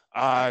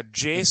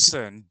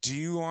 Jason, do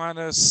you want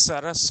to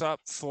set us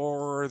up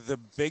for the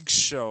big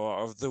show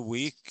of the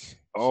week?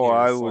 Oh,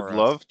 I would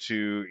love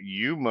to.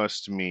 You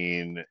must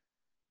mean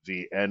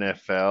the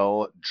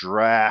NFL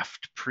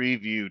Draft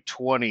Preview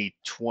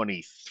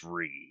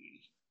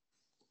 2023.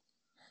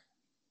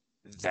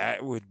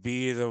 That would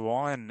be the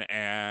one.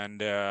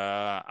 And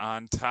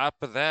on top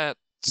of that,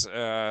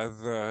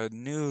 the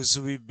news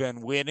we've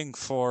been waiting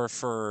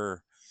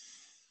for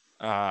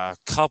a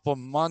couple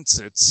months,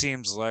 it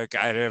seems like.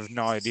 I have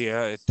no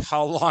idea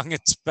how long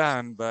it's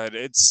been, but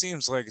it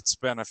seems like it's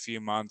been a few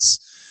months.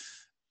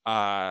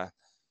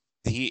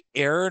 The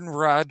Aaron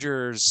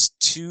Rodgers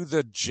to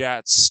the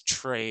Jets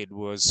trade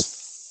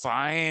was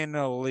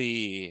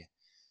finally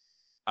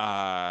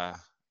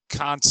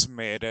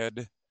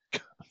consummated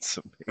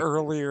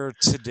earlier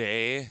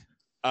today.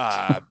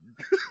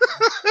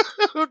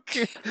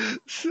 Okay.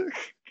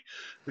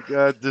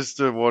 God,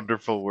 just a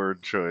wonderful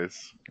word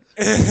choice.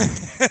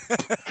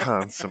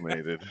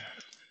 Consummated.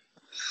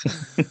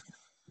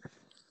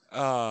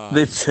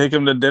 They take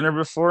him to dinner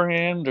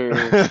beforehand, or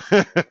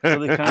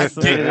they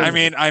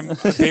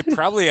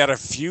probably had a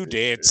few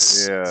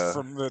dates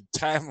from the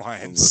timelines.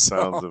 From the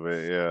sounds of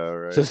it, yeah,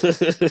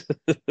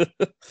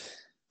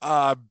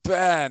 right.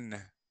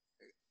 Ben,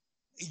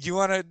 you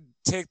want to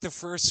take the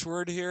first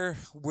word here?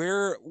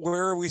 Where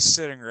are we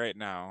sitting right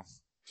now?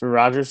 For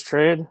Rodgers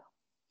trade?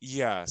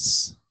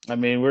 Yes. I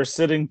mean, we're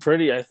sitting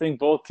pretty. I think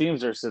both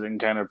teams are sitting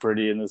kind of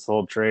pretty in this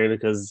whole trade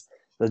because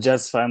the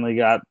Jets finally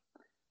got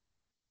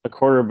a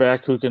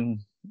quarterback who can,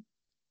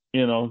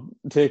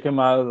 take him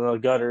out of the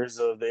gutters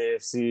of the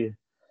AFC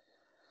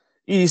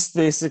East,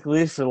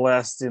 basically, for the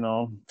last,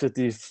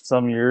 50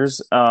 some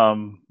years.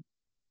 And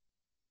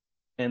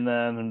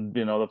then,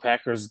 the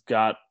Packers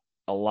got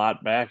a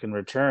lot back in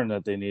return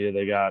that they needed.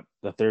 They got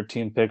the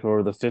 13th pick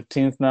over the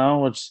 15th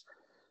now, which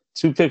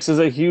 2 picks is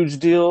a huge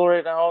deal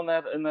right now in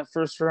that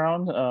first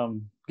round.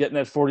 Getting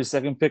that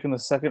 42nd pick in the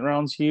second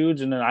round is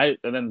huge, and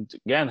then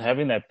again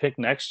having that pick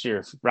next year.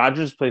 If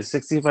Rodgers plays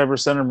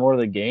 65% or more of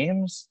the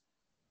games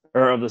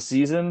or of the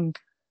season,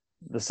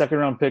 the second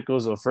round pick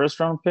goes to a first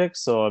round pick.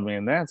 So I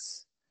mean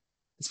it's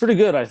pretty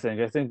good. I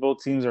think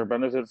both teams are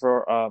benefiting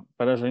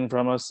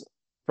from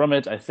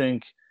it. I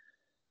think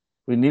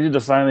we needed to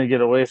finally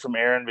get away from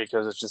Aaron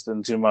because it's just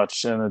been too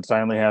much, and it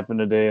finally happened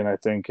today. And I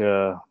think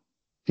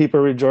people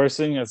are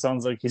rejoicing. It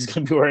sounds like he's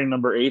going to be wearing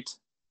number 8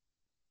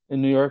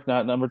 in New York,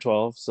 not number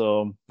 12.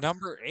 So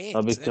number 8.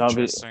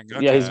 Interesting.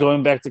 Yeah, he's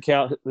going back to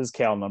Cal. His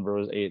Cal number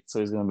was 8, so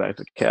he's going back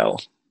to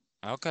Cal.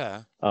 Okay.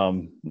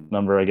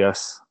 Number, I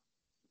guess.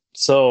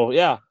 So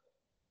yeah,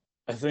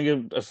 I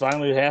think it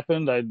finally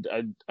happened.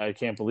 I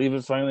can't believe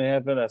it finally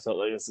happened. I felt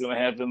like it's going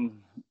to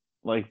happen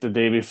like the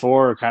day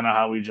before, kind of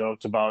how we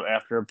joked about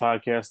after a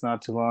podcast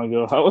not too long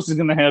ago. How was it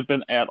going to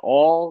happen at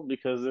all?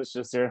 Because it's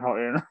just how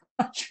Aaron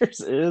Rodgers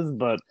is,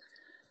 but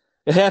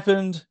it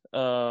happened.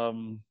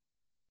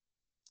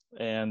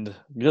 And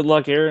good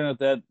luck, Aaron, at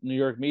that New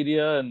York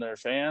media and their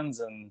fans,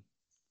 and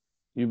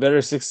you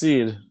better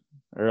succeed,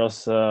 or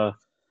else you'll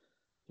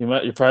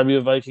probably be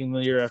a Viking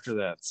the year after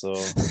that. So,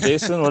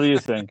 Jason, what do you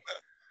think?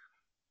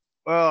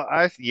 Well,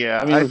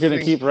 we're going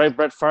to keep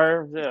Brett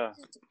Favre. Yeah,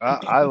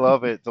 I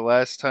love it. The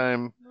last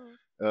time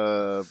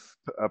a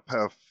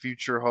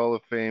future Hall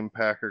of Fame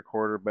Packer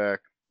quarterback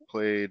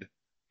played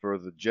for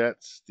the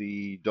Jets,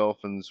 the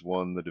Dolphins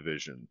won the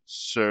division.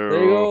 So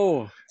there you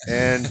go.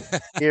 And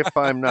if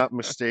I'm not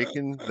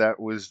mistaken, that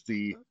was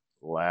the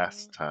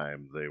last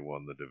time they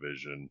won the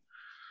division.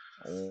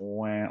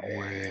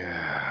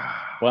 Yeah.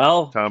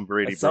 Well, Tom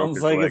Brady broke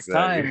his leg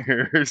that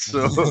year.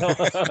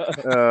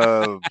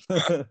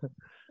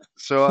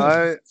 So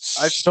I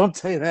don't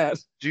say that,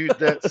 dude.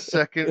 That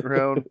second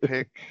round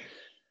pick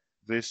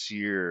this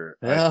year,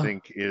 I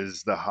think,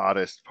 is the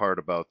hottest part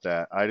about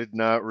that. I did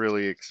not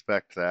really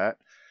expect that.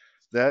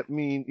 That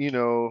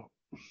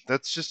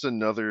that's just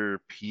another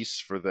piece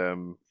for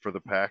them, for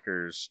the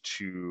Packers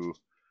to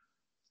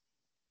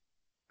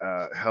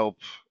help,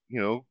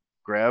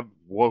 grab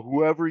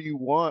whoever you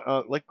want.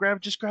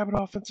 Grab an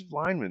offensive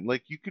lineman.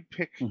 Like you could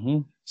pick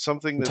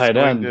something that's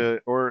going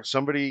to, or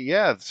somebody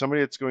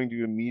that's going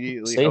to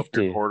immediately help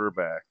your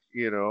quarterback.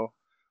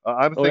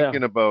 I'm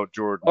thinking about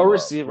Jordan Love.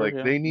 Receiver.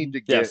 They need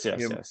to get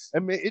him. Yes. I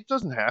mean, it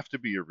doesn't have to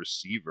be a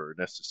receiver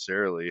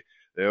necessarily.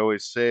 They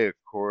always say a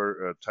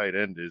tight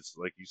end is,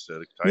 like you said,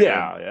 a tight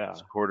end.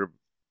 Is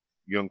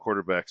young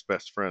quarterback's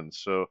best friend.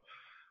 So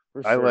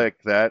For I sure.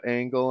 like that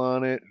angle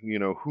on it.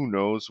 Who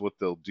knows what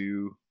they'll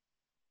do,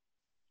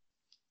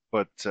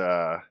 but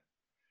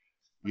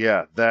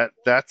yeah,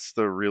 that's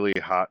the really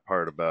hot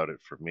part about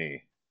it for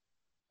me.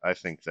 I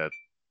think that,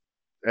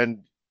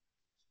 and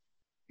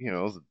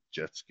the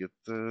Jets get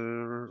the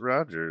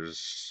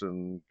Rodgers,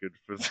 and good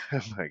for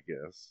them, I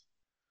guess.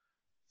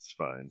 It's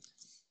fine.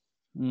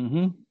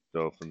 Mm-hmm.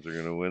 Dolphins are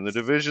going to win the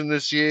division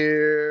this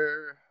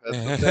year. That's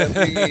what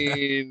that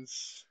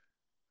means.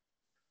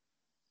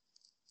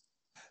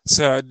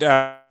 So,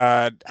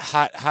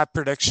 hot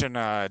prediction: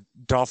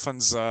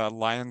 Dolphins,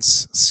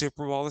 Lions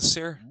Super Bowl this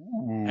year.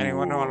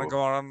 Anyone want to Ooh,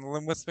 go out on the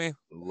limb with me?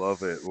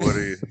 love it. What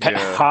do you?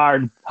 Yeah.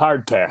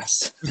 Hard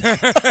pass.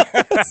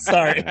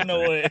 Sorry, no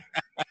way.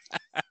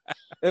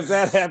 If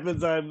that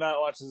happens, I'm not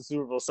watching the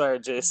Super Bowl. Sorry,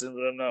 Jason,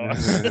 but I'm not.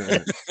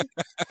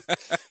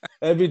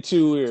 That'd be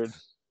too weird.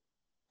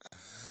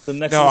 The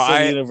Nexus of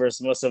the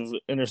universe must have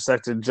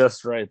intersected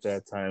just right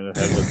that time to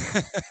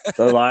have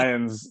the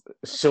Lions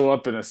show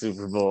up in a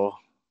Super Bowl.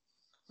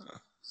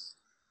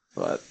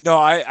 But no,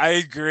 I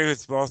agree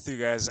with both of you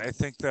guys. I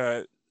think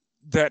that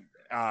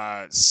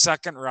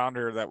second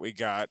rounder that we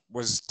got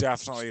was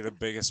definitely the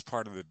biggest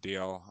part of the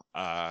deal.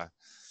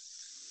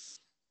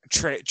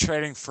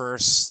 Trading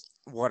first,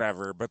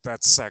 whatever, but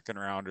that second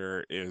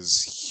rounder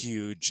is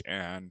huge,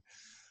 and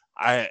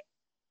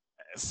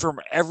from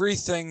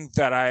everything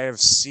that I have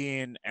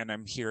seen and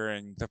I'm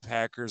hearing, the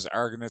Packers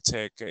are going to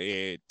take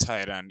a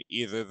tight end,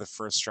 either the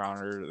first round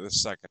or the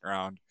second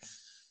round.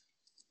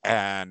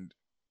 And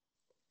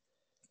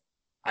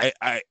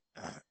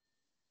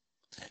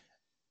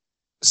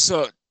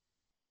so,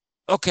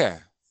 okay,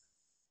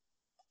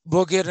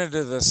 we'll get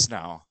into this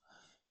now.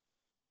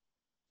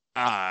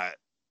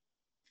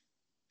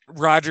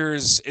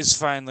 Rodgers is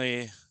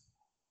finally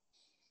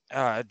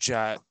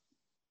Jet,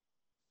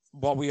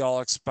 what we all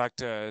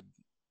expected.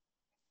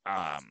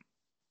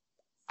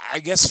 I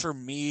guess for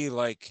me,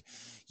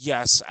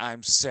 yes,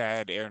 I'm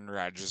sad Aaron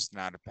Rodgers is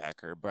not a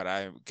Packer, but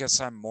I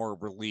guess I'm more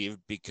relieved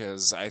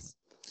because I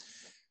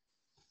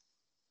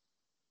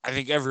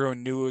think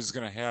everyone knew it was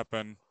going to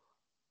happen.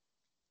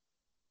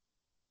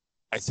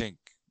 I think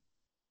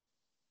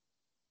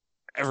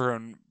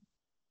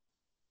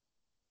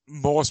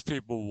most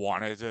people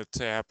wanted it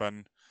to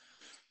happen.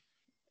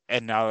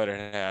 And now that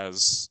it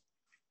has,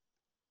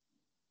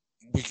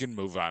 we can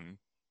move on.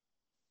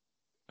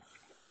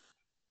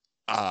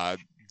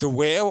 The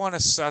way I want to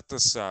set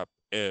this up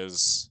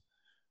is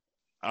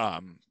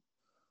I'm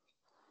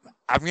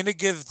going to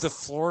give the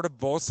floor to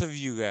both of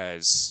you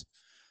guys.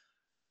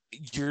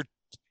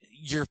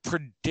 Your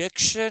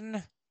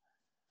prediction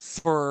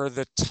for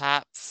the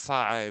top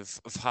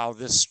 5 of how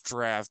this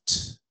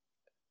draft,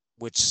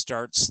 which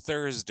starts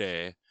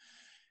Thursday,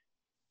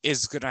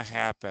 is going to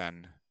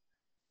happen.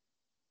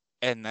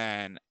 And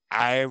then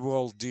I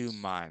will do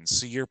mine.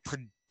 So your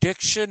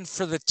prediction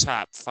for the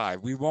top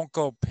 5. We won't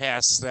go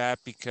past that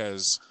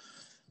because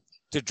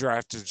the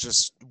draft is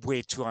just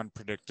way too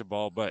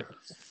unpredictable. But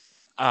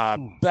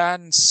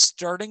Ben,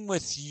 starting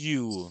with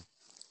you,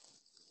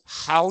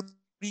 how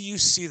do you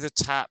see the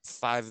top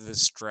 5 of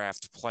this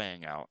draft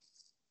playing out?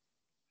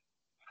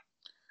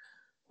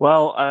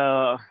 Well,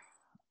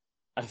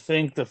 I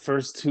think the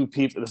first two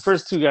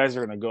guys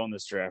are going to go in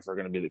this draft are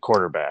going to be the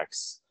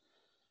quarterbacks.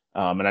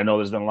 And I know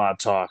there's been a lot of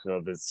talk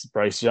of it's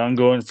Bryce Young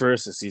going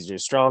first, it's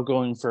CJ Stroud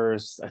going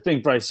first. I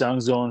think Bryce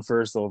Young's going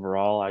first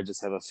overall. I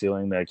just have a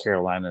feeling that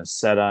Carolina is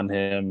set on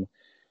him.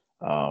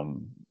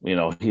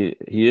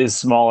 He is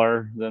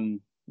smaller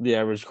than the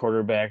average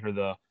quarterback or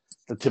the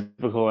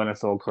typical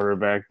NFL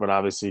quarterback, but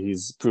obviously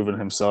he's proven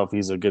himself.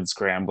 He's a good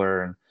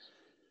scrambler and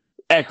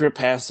accurate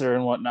passer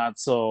and whatnot.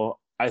 So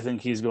I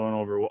think he's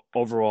going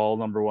overall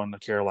number 1, the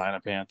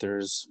Carolina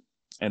Panthers,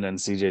 and then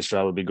CJ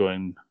Stroud would be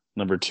going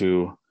number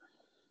 2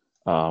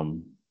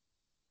 to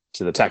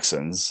the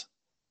Texans.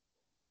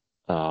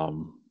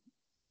 And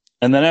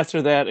then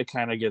after that, it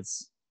kind of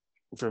gets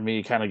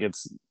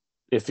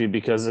iffy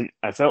because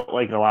I felt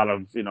like a lot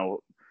of,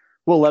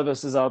 Will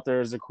Levis is out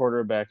there as a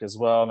quarterback as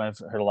well, and I've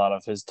heard a lot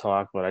of his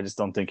talk, but I just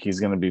don't think he's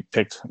going to be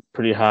picked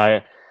pretty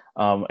high.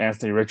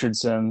 Anthony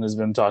Richardson has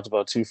been talked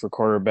about too for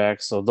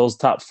quarterbacks. So those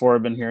top 4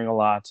 I've been hearing a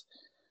lot.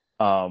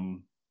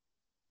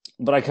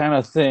 But I kind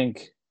of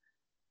think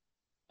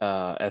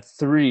at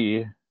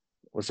 3,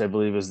 which I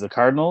believe is the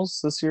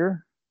Cardinals this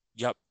year.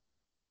 Yep.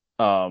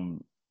 I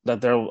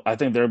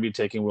think they'll be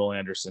taking Will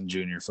Anderson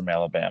Jr. from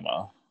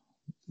Alabama,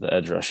 the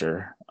edge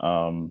rusher.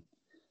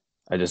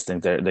 I just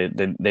think they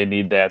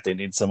need that. They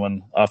need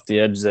someone off the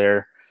edge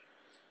there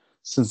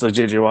since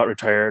J.J. Watt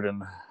retired,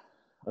 and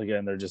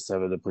again they're just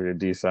have a depleted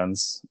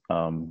defense.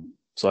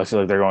 So I feel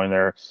like they're going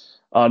there.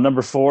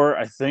 Number 4,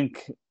 I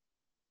think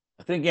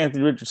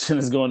Anthony Richardson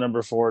is going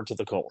number 4 to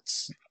the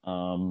Colts.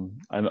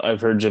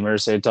 I've heard Jim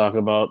Irsay talk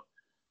about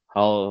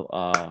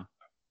how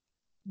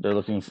they're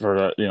looking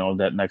for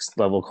that next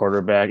level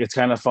quarterback. It's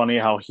kind of funny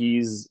how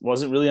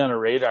wasn't really on a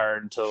radar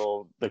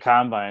until the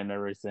combine and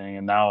everything,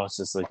 and now it's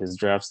just like his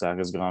draft stock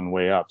has gone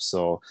way up.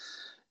 So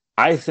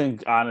I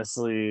think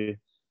honestly,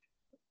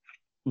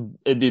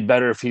 it'd be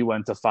better if he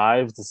went to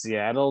 5 to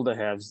Seattle to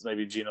have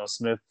maybe Geno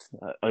Smith,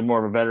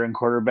 more of a veteran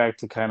quarterback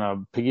to kind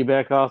of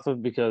piggyback off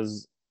of.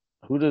 Because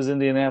who does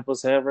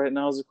Indianapolis have right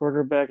now as a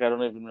quarterback? I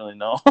don't even really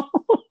know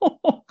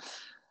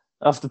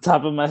off the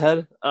top of my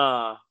head.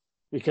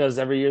 Because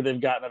every year they've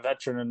gotten a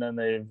veteran and then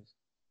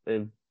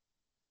they've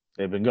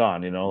they've been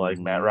gone. Like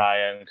Matt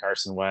Ryan,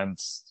 Carson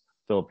Wentz,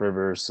 Philip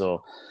Rivers.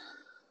 So,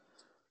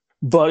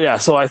 but yeah,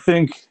 so I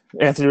think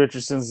Anthony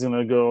Richardson's going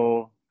to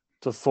go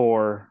to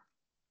 4.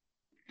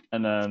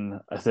 And then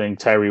I think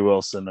Tyree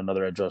Wilson,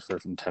 another edge rusher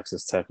from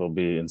Texas Tech, will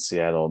be in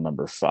Seattle,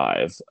 number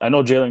 5. I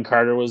know Jalen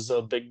Carter was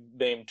a big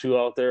name too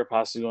out there,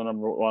 possibly going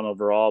number 1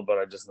 overall, but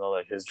I just know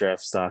that his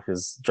draft stock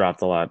has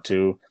dropped a lot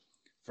too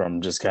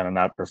from just kind of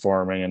not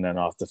performing and then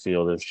off the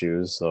field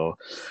issues. So,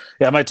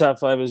 yeah, my top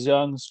 5 is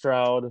Young,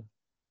 Stroud,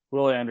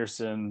 Will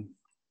Anderson,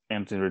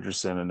 Anthony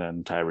Richardson, and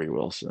then Tyree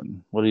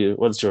Wilson.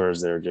 What's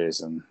yours there,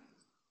 Jason?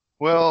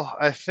 Well,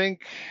 I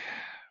think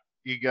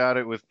you got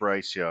it with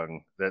Bryce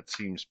Young. That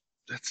seems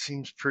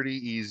pretty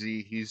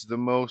easy. He's the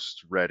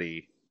most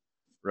ready,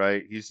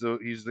 right? He's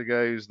the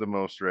guy who's the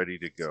most ready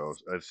to go.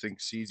 I think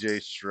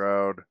CJ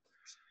Stroud,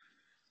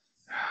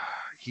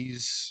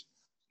 he's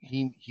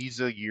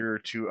a year or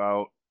two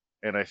out,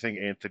 and I think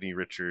Anthony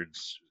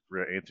Richardson's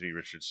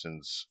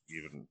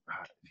even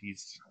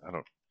he's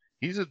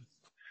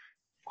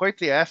quite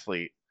the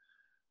athlete.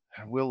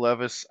 Will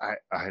Levis, I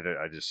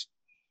just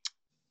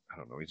I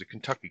don't know. He's a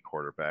Kentucky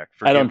quarterback.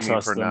 I don't Forgive me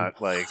trust for him.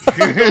 not like I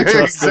don't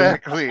trust him.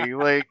 exactly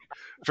like.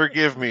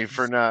 Forgive me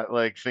for not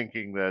like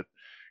thinking that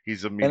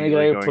he's Any immediately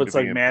guy who going to puts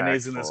be like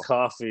mayonnaise in his impactful.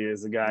 coffee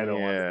is a guy I don't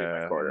want to be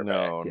my Yeah,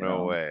 quarterback.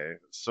 no way.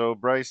 So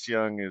Bryce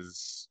Young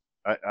is.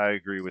 I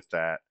agree with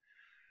that.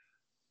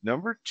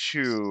 Number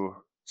 2.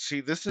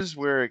 See, this is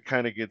where it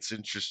kind of gets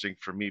interesting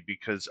for me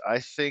because I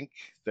think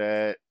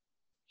that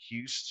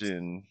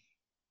Houston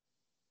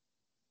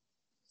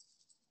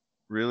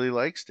really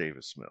likes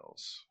Davis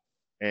Mills,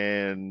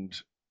 and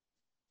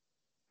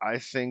I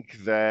think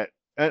that,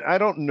 and I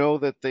don't know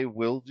that they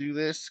will do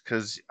this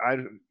because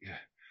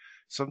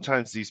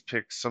sometimes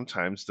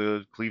sometimes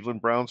the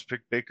Cleveland Browns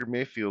pick Baker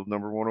Mayfield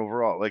number 1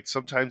 overall. Like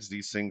sometimes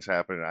these things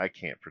happen and I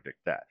can't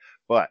predict that.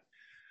 But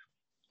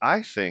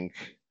I think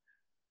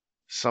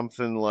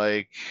something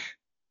like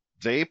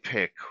they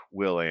pick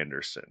Will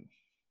Anderson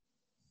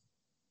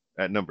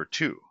at number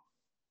 2.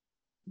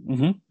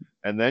 Mm-hmm.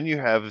 And then you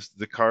have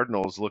the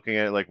Cardinals looking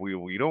at it like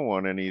we don't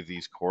want any of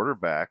these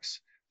quarterbacks.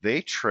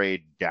 They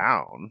trade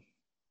down,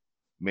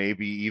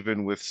 maybe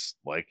even with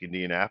like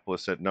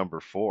Indianapolis at number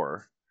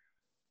 4.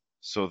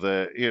 So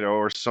that,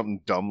 or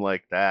something dumb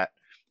like that,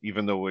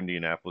 even though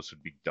Indianapolis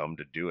would be dumb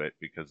to do it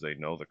because they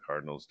know the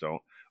Cardinals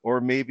don't. Or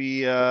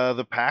maybe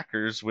the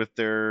Packers with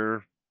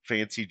their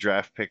fancy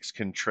draft picks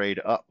can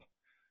trade up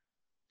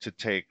to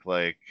take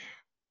like,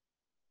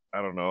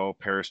 I don't know,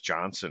 Paris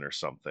Johnson or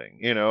something.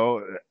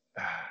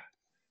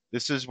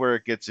 This is where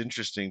it gets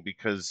interesting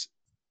because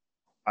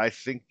I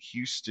think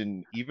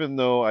Houston, even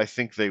though I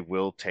think they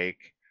will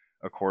take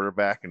a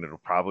quarterback and it'll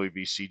probably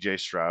be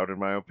CJ Stroud in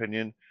my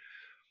opinion,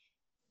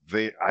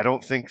 I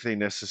don't think they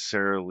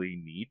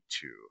necessarily need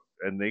to.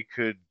 And they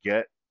could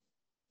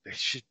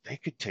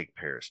take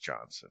Paris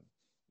Johnson,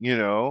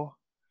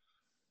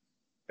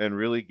 and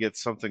really get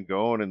something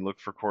going and look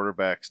for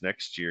quarterbacks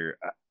next year.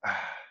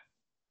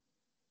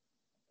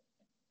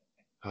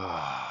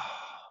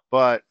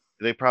 But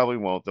they probably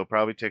won't. They'll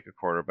probably take a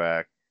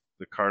quarterback.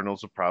 The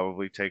Cardinals will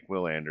probably take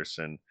Will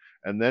Anderson.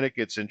 And then it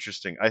gets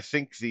interesting. I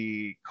think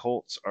the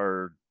Colts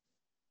are,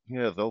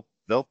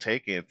 they'll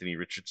take Anthony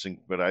Richardson,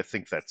 but I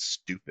think that's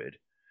stupid.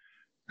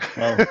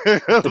 Well,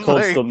 the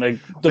Colts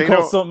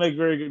don't make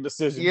very good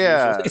decisions.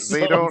 Yeah,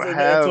 usually. they don't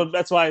have.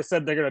 That's why I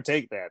said they're going to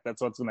take that.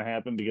 That's what's going to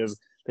happen because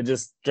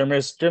Jim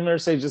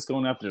Irsay just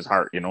going after his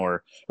heart,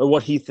 or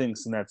what he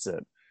thinks, and that's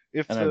it.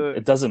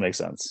 It doesn't make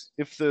sense.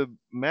 If the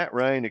Matt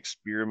Ryan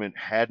experiment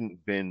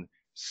hadn't been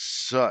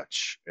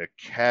such a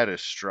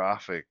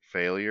catastrophic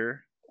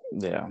failure,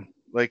 yeah.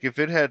 Like if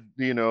it had,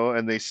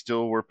 and they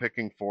still were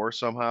picking 4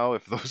 somehow,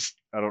 if those,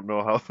 I don't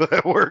know how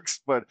that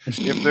works, but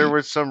if there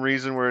was some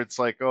reason where it's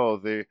like, oh,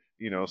 they,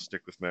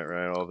 stick with Matt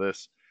Ryan, all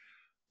this,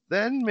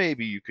 then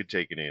maybe you could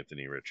take an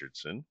Anthony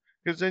Richardson,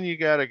 because then you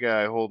got a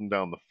guy holding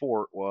down the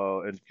fort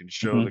and can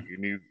show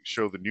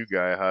the new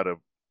guy how to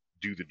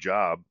do the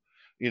job.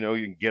 You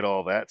can get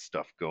all that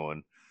stuff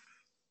going.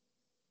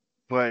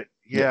 But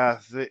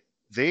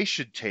they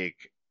should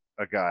take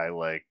a guy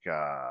like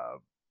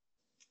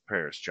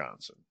Paris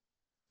Johnson.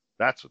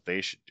 That's what they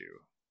should do.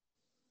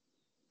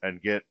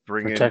 And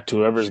protect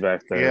whoever's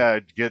back there. Yeah,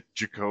 get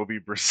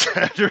Jacoby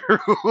Brissett or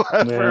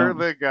whoever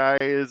the guy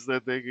is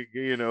that they could,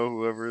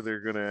 whoever they're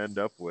going to end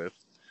up with.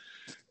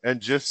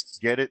 And just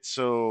get it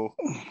so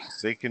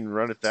they can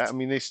run it that. I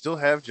mean, they still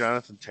have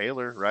Jonathan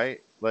Taylor,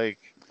 right? Like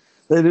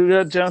they do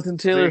got Jonathan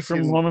Taylor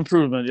from Home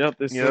Improvement. Yep,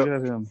 they still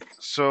got him.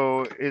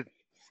 So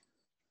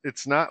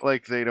it's not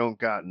like they don't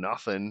got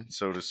nothing,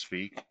 so to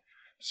speak.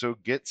 So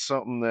get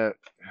something that,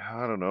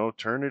 I don't know,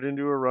 turn it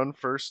into a run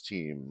first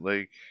team.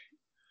 Like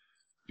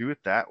Do it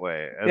that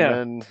way, and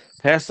then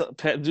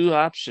do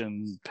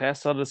option,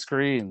 pass out of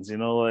screens.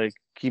 Like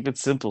keep it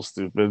simple,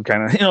 stupid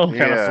kind of kind of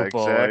yeah,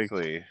 football.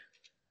 exactly.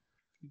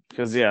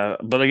 Because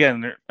but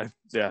again, I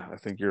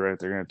think you're right.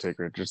 They're going to take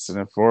Richardson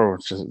at 4,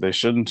 which they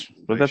shouldn't.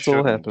 But that's what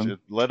will happen.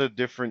 Let a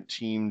different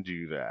team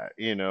do that.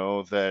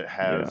 That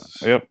has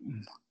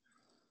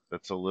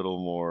that's a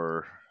little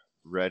more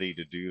ready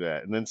to do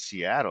that. And then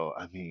Seattle,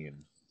 I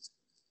mean,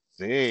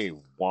 they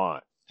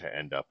want to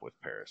end up with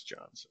Paris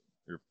Johnson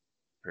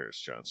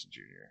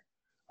Jr.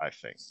 I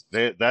think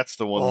that's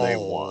the one they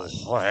want.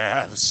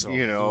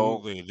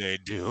 Absolutely, they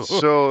do.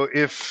 So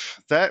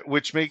if that,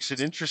 which makes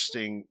it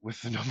interesting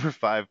with the number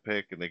 5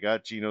 pick, and they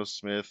got Geno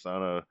Smith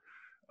on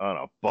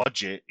a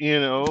budget,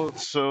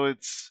 so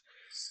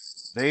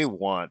they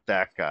want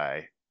that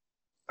guy.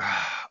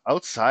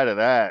 Outside of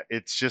that,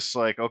 it's just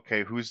like,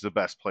 okay, who's the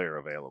best player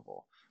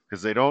available?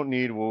 Because they don't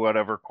need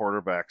whatever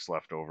quarterbacks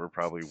left over,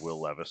 probably Will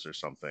Levis or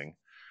something.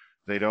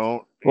 They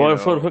don't.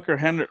 I've heard Hooker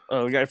Henry,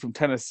 the guy from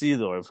Tennessee,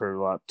 though, I've heard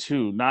a lot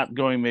too. Not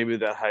going maybe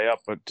that high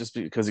up, but just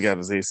because he got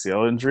his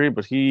ACL injury,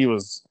 but he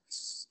was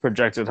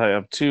projected high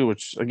up too,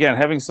 which, again,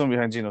 having someone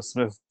behind Geno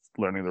Smith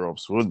learning the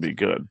ropes would be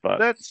good. But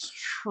that's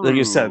true. Like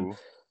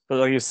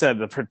you said,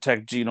 to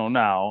protect Geno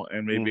now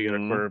and maybe get a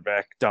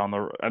quarterback down the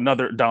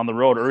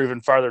road, or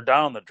even farther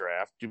down the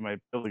draft, you might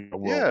be able to get a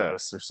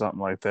Levis or something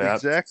like that.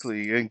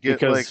 Exactly, and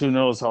because who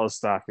knows how his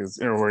stock is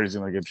or where he's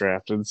going to get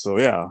drafted. So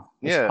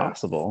it's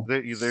possible.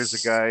 There's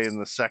a guy in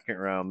the second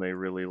round they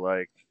really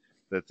like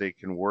that they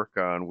can work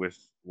on with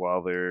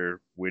while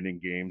they're winning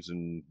games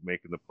and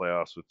making the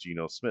playoffs with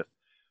Geno Smith.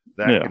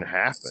 That can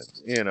happen,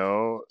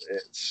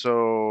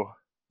 So.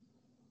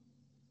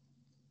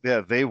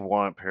 Yeah, they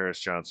want Paris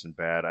Johnson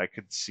bad. I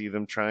could see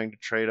them trying to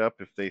trade up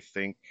if they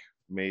think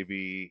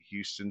maybe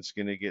Houston's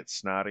going to get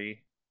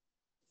snotty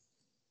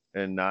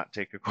and not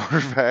take a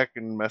quarterback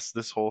and mess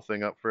this whole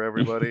thing up for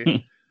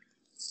everybody.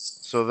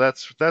 So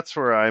that's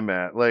where I'm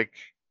at. Like,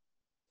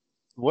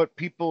 what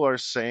people are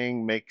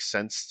saying makes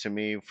sense to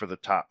me for the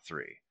top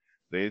 3.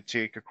 They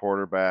take a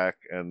quarterback,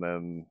 and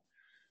then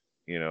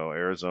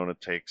Arizona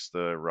takes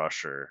the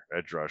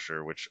edge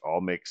rusher, which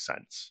all makes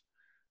sense.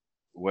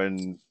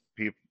 When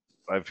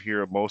I've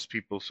heard most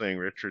people saying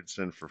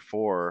Richardson for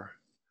 4,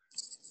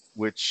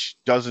 which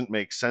doesn't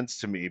make sense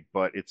to me,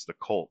 but it's the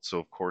Colts, so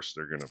of course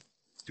they're going to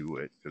do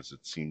it because it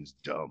seems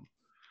dumb.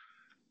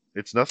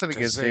 It's nothing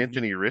against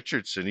Anthony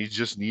Richardson. He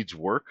just needs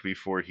work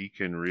before he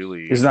can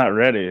really... He's not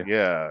ready.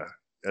 Yeah,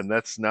 and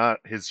that's not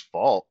his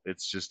fault.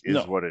 It's just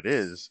what it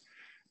is.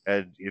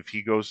 And if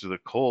he goes to the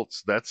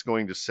Colts, that's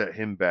going to set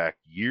him back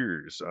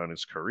years on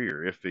his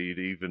career, if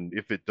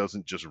it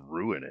doesn't just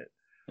ruin it.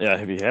 Yeah,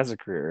 if he has a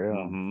career, yeah.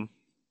 Mm-hmm.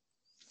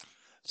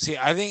 See,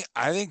 I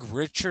think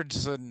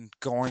Richardson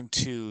going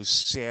to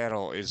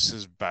Seattle is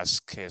his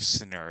best case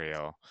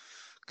scenario,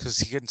 because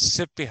he can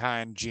sit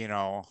behind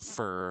Geno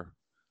for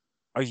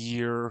a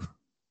year,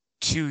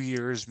 2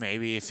 years,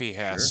 maybe, if he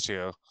has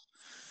to.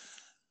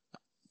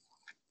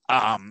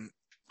 I'm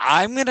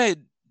gonna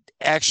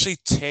actually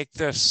take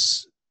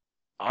this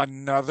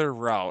another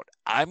route.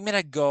 I'm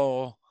gonna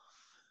go.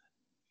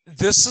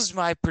 This is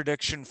my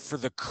prediction for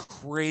the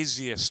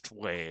craziest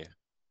way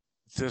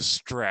this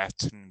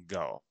draft can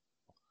go.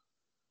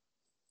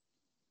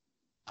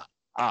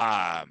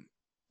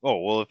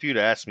 Well, if you'd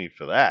asked me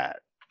for that.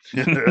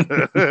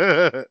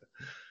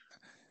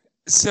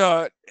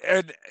 So,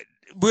 and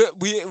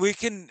we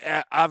can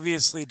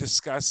obviously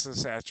discuss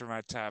this after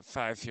my top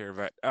 5 here,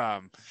 but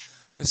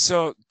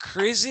so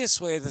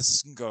craziest way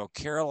this can go,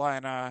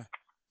 Carolina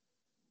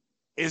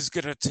is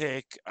gonna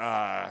take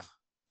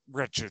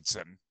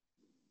Richardson.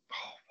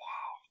 Oh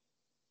wow,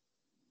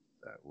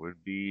 that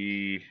would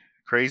be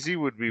crazy.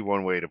 Would be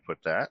one way to put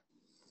that.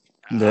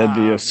 That'd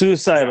be a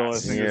suicidal, I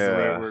think is the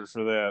right word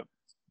for that.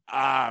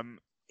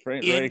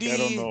 Indy, I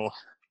don't know.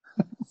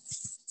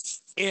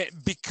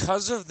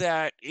 Because of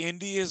that,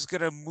 Indy is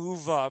going to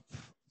move up,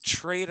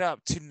 trade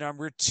up to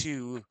number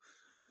 2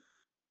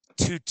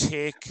 to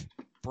take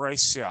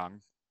Bryce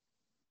Young.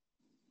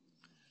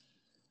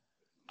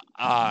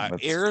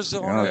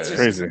 Arizona that's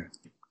crazy.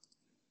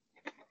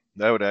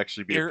 That would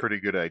actually be a pretty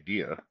good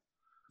idea.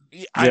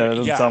 It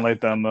doesn't sound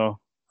like them, though.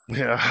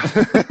 Yeah.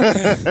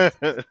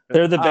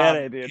 They're the bad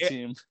idea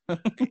team.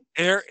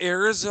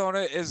 Arizona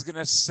is going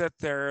to sit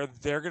there.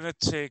 They're going to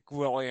take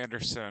Will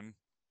Anderson.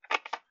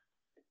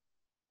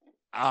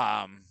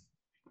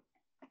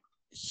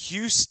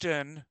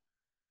 Houston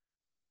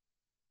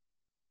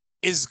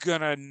is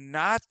going to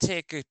not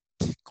take a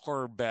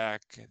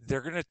quarterback.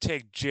 They're going to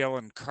take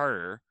Jalen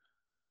Carter,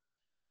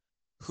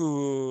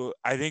 who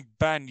I think,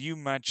 Ben, you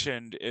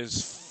mentioned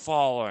is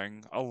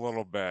falling a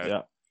little bit.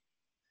 Yeah.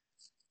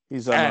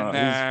 He's on.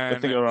 I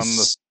think around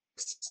the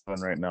 7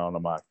 right now in the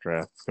mock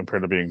draft,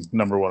 compared to being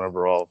number 1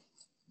 overall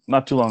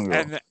not too long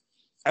ago.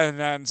 And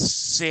then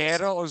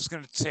Seattle is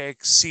going to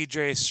take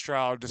C.J.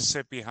 Stroud to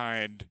sit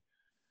behind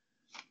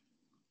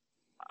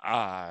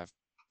for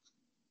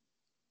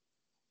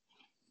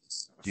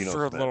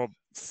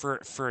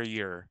a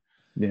year.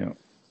 Yeah.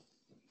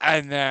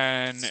 And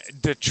then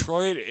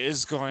Detroit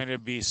is going to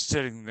be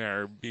sitting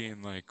there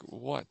being like,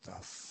 what the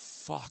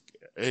fuck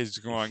is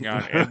going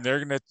on? And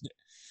they're gonna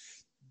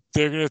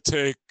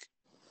take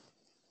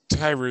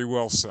Tyree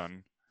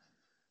Wilson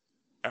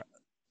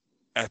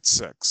at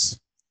 6.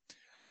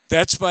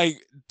 That's my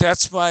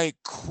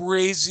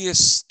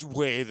craziest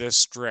way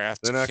this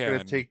draft They're not can. going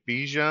to take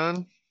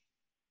Bijan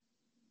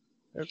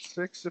at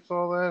 6 if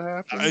all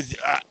that happens.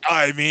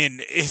 I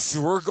mean, if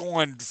we're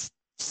going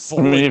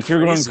fully I mean, if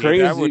you're going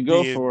crazy, that would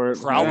go be for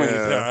it. probably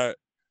Yeah. the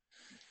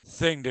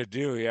thing to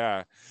do.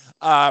 Yeah.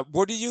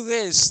 What do you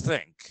guys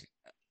think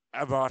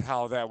about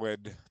how that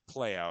would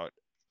play out?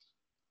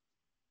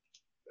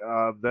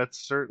 That's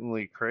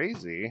certainly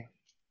crazy.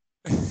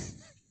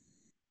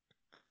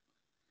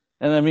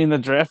 And I mean,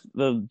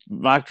 the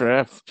mock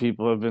draft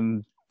people have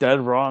been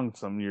dead wrong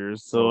some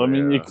years. So I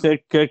mean,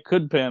 it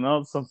could pan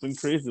out something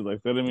crazy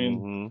like that.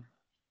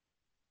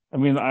 I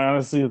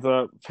honestly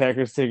thought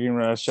Packers taking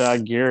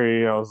Rashad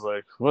Gary. I was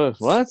like, what's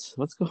going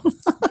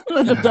on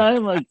at the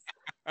time? Like,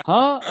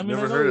 huh? I mean,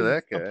 Never I know heard of he's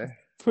that guy. a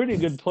pretty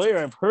good player.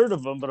 I've heard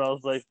of him, but I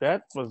was like,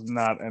 that was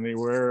not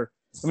anywhere.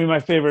 I mean, my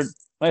favorite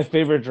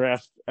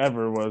draft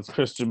ever was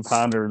Christian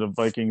Ponder, the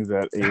Vikings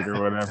at 8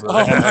 or whatever. Oh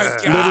my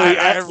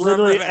god!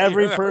 Literally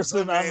every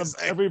person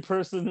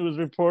who was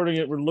reporting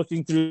it were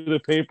looking through the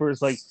papers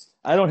like,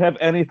 I don't have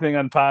anything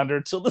on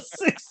Ponder till the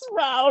 6th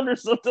round or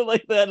something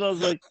like that. And I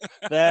was like,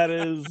 that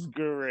is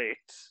great.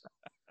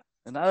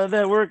 And how did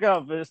that work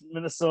out,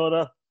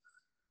 Minnesota?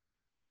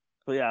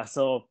 But yeah,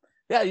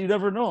 you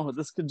never know.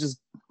 This could just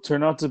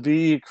turn out to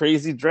be a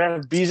crazy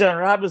draft. Bijan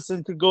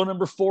Robinson could go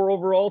number 4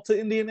 overall to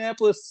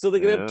Indianapolis, so they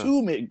could have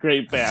 2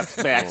 great backs.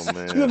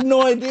 You have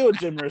no idea what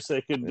Jim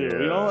Irsay could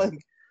do. Yeah.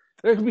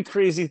 There could be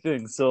crazy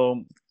things.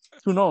 So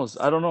who knows?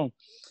 I don't know.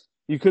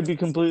 You could be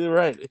completely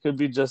right. It could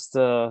be just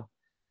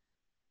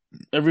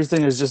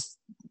everything is just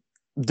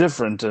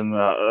different, and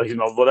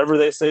whatever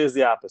they say is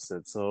the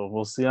opposite. So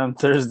we'll see on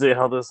Thursday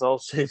how this all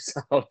shapes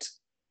out.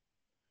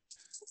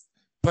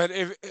 But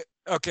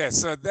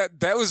so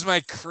that was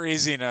my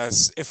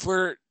craziness. If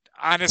we're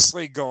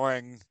honestly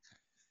going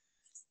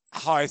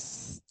how it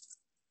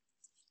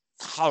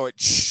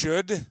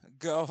should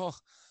go,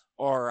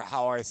 or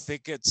how I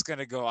think it's going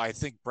to go, I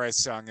think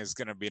Bryce Young is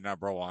going to be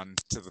number 1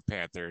 to the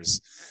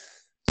Panthers.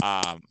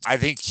 I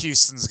think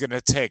Houston's going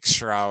to take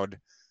Stroud.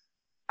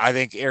 I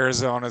think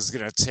Arizona's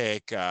going to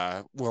take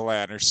Will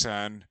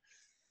Anderson.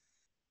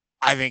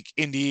 I think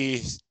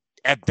Indy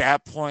at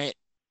that point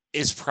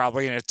is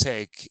probably going to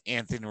take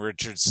Anthony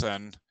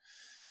Richardson.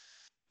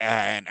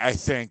 And I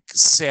think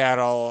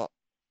Seattle,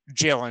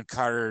 Jalen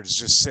Carter is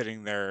just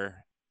sitting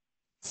there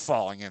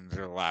falling into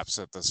their laps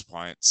at this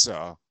point.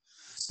 So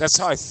that's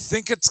how I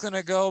think it's going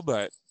to go.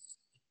 But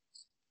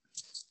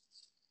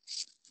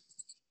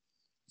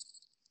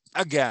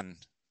again,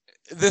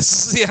 this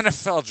is the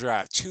NFL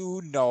draft.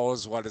 Who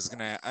knows what is going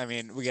to... I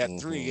mean, we got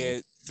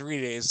 3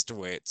 days to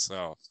wait,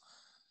 so...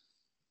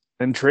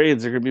 And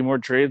trades, there could be more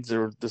trades,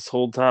 or this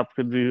whole top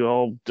could be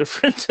all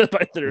different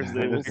by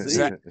Thursday. We'll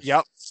see.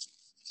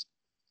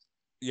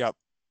 Yep.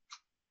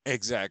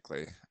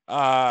 Exactly.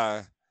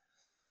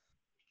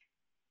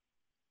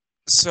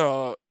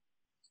 So,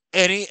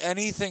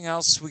 anything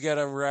else we got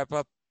to wrap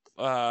up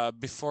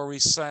before we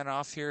sign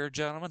off here,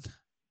 gentlemen?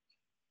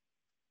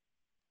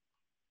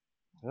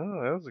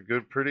 Oh, that was a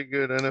pretty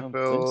good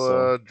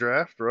NFL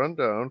draft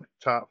rundown.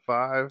 Top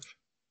 5.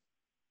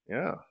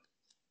 Yeah.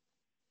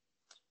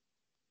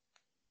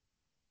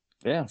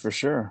 Yeah, for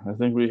sure. I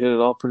think we hit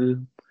it all pretty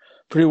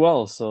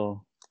well.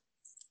 So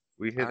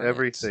we hit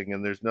everything,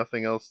 and there's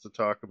nothing else to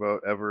talk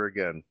about ever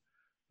again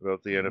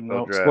about the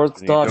NFL draft.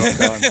 Sports talk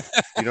done.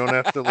 You don't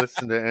have to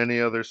listen to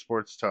any other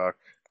sports talk.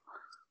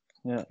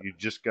 Yeah, you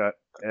just got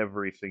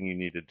everything you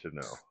needed to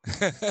know.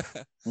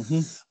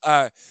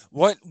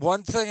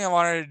 One thing I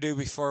wanted to do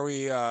before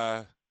we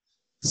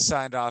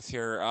signed off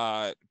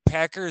here.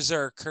 Packers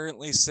are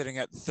currently sitting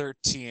at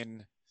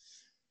 13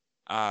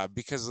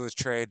 because of the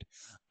trade.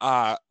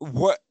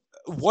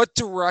 What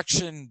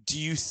direction do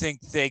you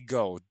think they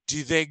go?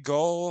 Do they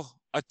go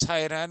a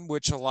tight end,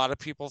 which a lot of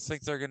people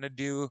think they're going to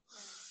do?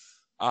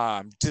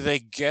 Do they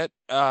get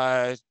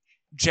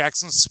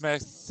Jackson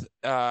Smith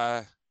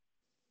from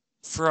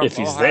if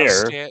he's Ohio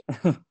there? State?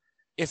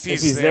 If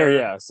he's there,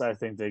 yes, I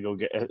think they go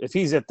get. If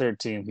he's at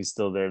 13, he's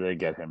still there. They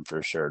get him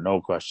for sure,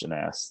 no question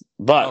asked.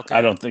 But okay.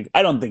 I don't think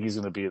he's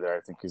going to be there.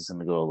 I think he's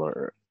going to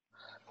go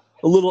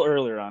a little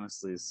earlier,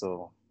 honestly.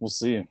 So we'll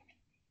see.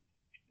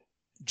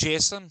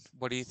 Jason,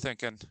 what are you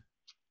thinking?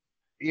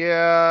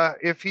 Yeah,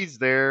 if he's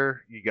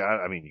there, you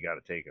got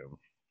to take him.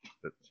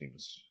 That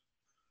seems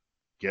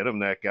get him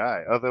that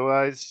guy.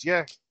 Otherwise,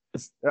 yeah.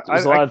 There's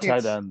a lot of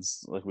tight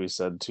ends, like we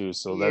said too.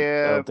 So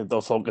I don't think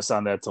they'll focus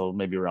on that till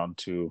maybe round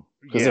 2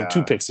 because they have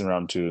 2 picks in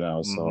round 2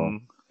 now. So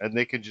and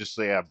they could just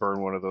say, burn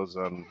one of those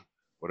on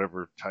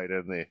whatever tight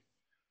end they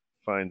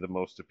find the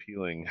most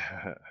appealing.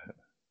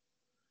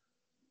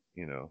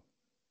 Yeah,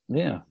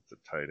 it's a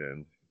tight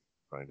end.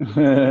 Find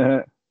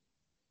it.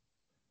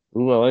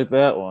 Ooh, I like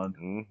that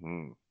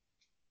one.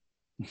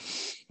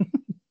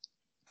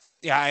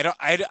 Yeah,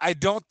 I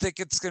don't think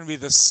it's going to be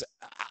this.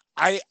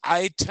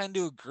 I tend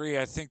to agree.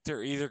 I think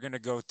they're either going to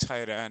go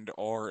tight end,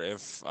 or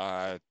if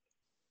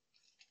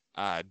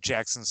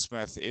Jackson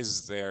Smith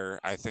is there,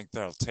 I think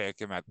they'll take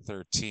him at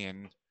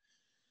 13.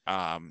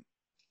 Um,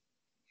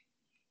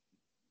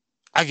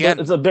 But again,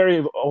 it's a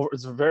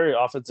very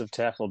offensive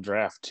tackle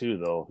draft too,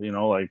 though.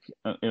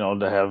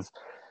 To have,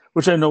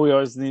 which I know we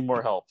always need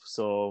more help.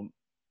 So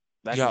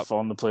that could yep.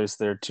 fall into place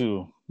there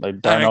too. Like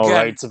And Darnell again,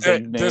 Wright's a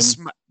big name.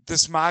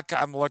 this mock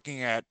I'm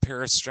looking at,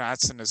 Paris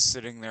Johnson is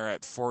sitting there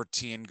at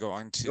 14,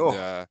 going to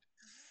Oh.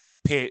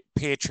 the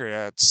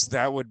Patriots.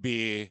 That would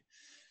be.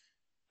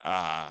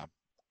 I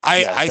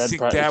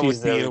think that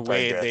would be the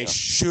way they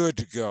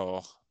should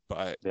go,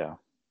 but yeah.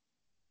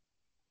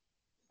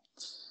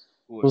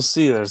 We'll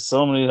see. There's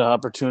so many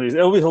opportunities.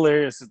 It'll be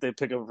hilarious if they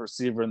pick up a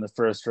receiver in the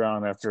first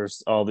round after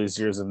all these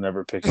years of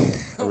never picking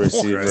a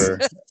receiver,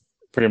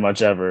 pretty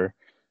much ever.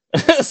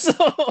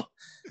 So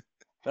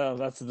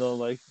that's the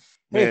like,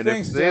 hey, Man,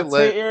 thanks, Jets.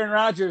 Hey, Aaron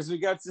Rodgers, we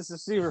got this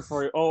receiver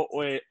for you. Oh,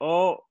 wait.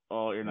 Oh,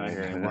 you're not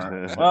here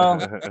anymore. Well,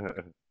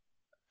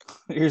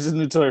 here's a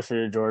new toy for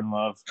you, Jordan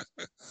Love.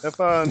 Have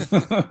fun.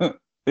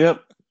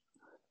 Yep.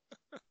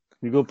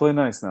 You go play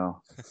nice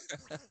now.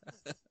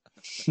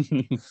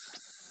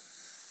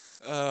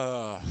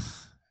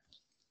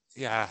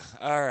 Yeah.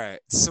 All right.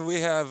 So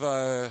we have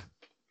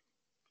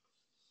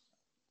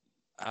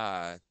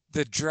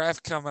the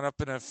draft coming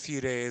up in a few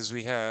days.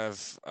 We have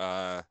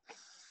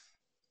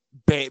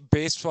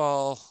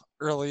baseball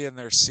early in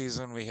their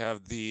season. We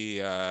have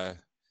the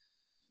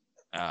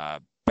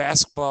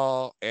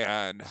basketball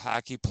and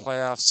hockey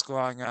playoffs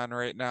going on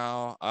right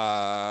now.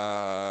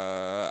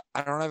 I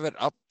don't have it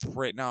up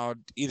right now.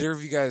 Either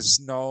of you guys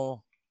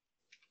know?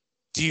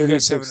 Do you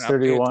guys have an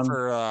update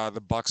for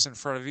the Bucks in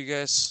front of you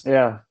guys?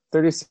 Yeah,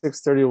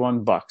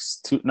 36-31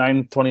 Bucks.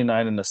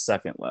 9:29 in the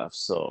second left.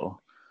 So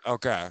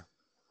okay.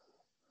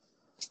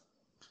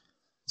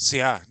 So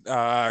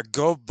yeah,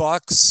 go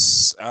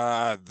Bucks.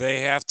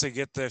 They have to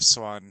get this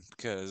one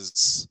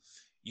because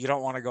you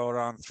don't want to go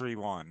down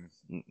 3-1.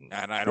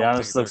 And I don't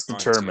Giannis looks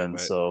determined,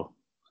 so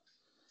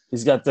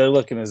he's got that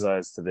look in his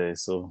eyes today.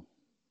 So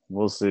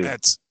we'll see.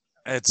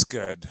 It's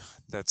good.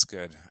 That's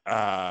good.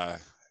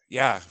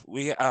 Yeah,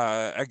 we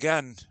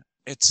again,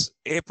 it's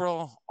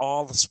April.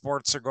 All the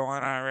sports are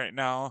going on right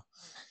now.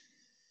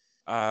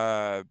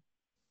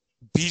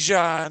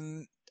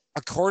 Bijan,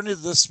 according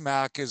to this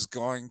MAC, is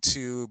going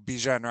to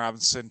Bijan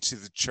Robinson to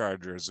the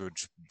Chargers,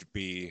 which would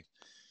be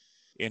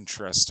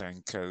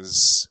interesting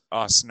because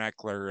Austin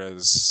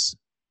Eckler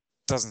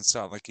doesn't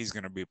sound like he's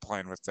going to be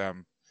playing with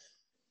them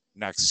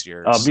next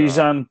year.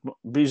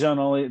 Bijan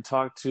only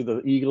talked to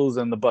the Eagles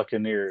and the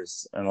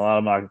Buccaneers, and a lot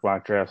of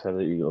mock drafts have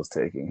the Eagles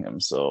taking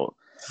him. So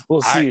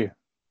we'll see.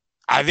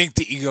 I think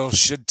the Eagles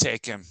should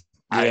take him.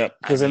 Yeah,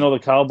 because I know the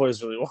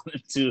Cowboys really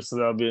wanted to, so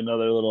that'll be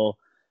another little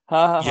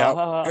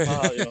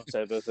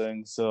type of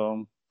thing.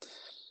 So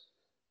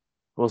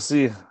we'll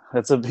see.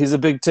 He's a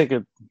big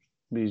ticket,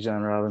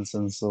 Bijan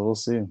Robinson. So we'll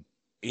see.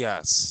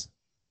 Yes.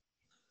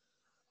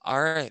 All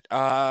right,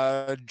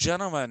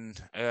 gentlemen.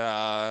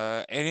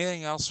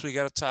 Anything else we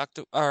got to talk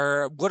to?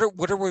 Or what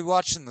are we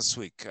watching this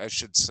week? I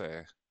should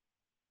say.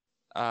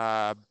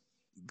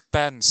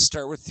 Ben,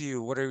 start with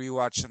you. What are you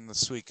watching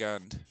this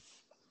weekend?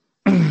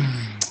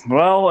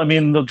 Well, I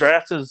mean, the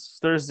draft is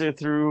Thursday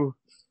through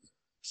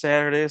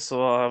Saturday,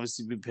 so I'll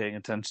obviously be paying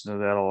attention to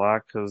that a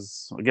lot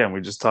because, again,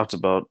 we just talked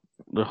about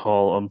the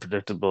whole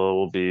unpredictable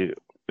will be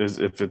is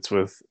if it's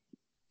with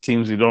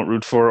teams we don't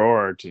root for or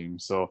our team.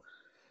 So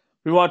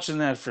we're watching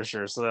that for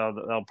sure. So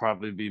that'll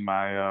probably be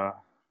my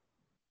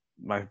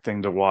my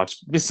thing to watch.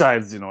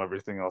 Besides,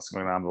 everything else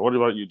going on. But what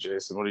about you,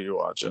 Jason? What are you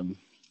watching?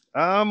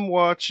 I'm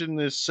watching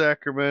this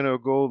Sacramento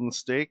Golden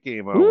State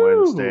game on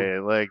Wednesday.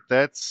 Like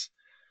that's.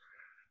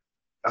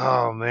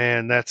 Oh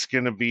man, that's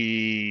gonna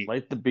be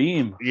light the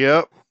beam.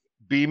 Yep,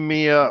 beam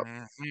me up.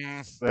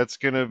 Mm-hmm. That's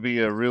gonna be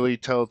a really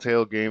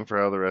telltale game for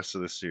how the rest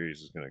of the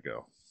series is gonna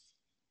go.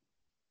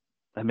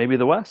 And maybe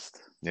the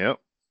West.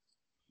 Yep.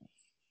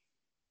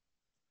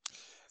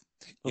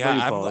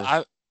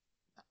 Yeah,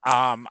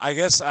 I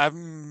guess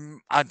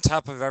I'm on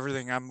top of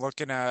everything. I'm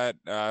looking at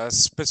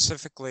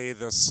specifically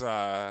this.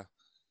 I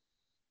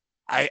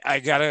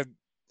gotta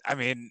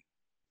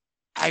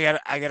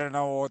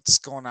know what's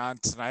going on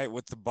tonight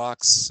with the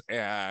Bucks,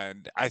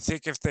 and I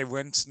think if they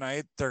win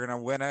tonight, they're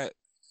gonna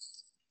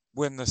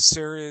win the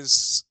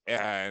series.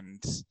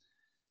 And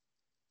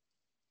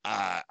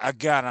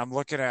again, I'm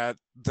looking at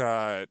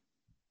the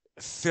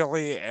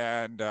Philly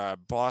and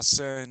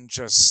Boston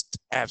just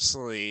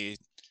absolutely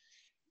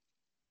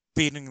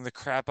beating the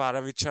crap out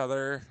of each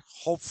other.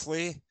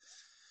 Hopefully,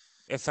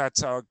 if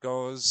that's how it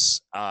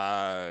goes.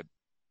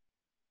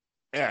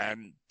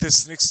 And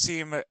this Knicks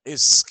team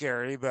is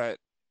scary, but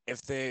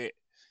if they,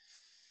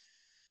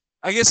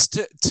 I guess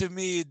to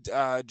me,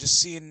 just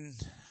seeing,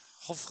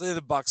 hopefully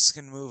the Bucks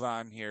can move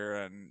on here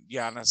and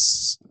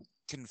Giannis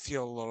can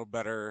feel a little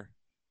better.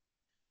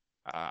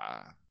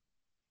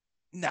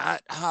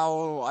 Not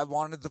how I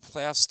wanted the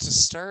playoffs to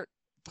start,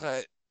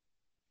 but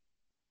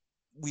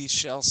we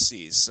shall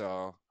see.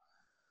 So,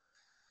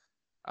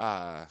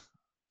 other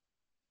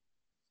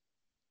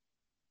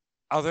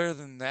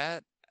than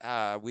that,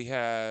 we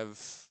have,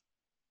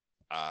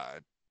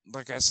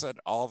 like I said,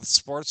 all the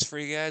sports for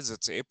you guys.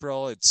 It's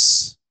April.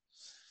 It's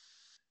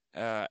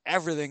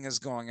everything is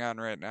going on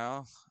right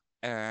now,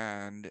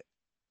 and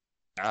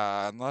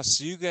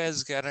unless you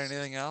guys got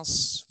anything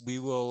else, we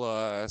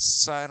will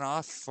sign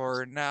off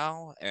for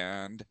now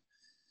and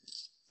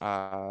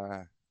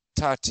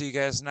talk to you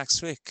guys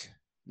next week.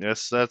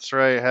 Yes, that's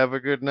right. Have a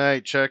good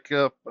night. Check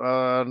up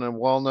on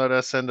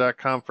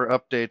walnutsn.com for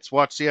updates.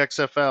 Watch the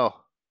XFL.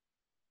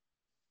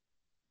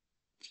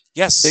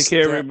 Yes. Take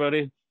care,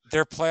 everybody.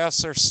 Their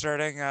playoffs are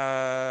starting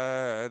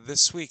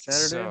this week.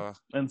 Saturday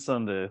and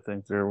Sunday, I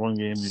think. They're one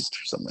game each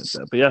or something like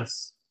that. But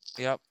yes.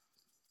 Yep.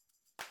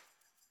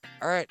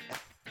 All right.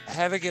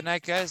 Have a good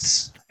night,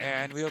 guys.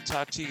 And we'll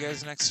talk to you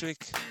guys next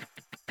week.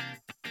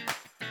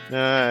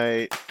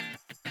 Night.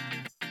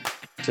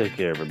 Take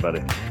care,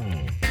 everybody.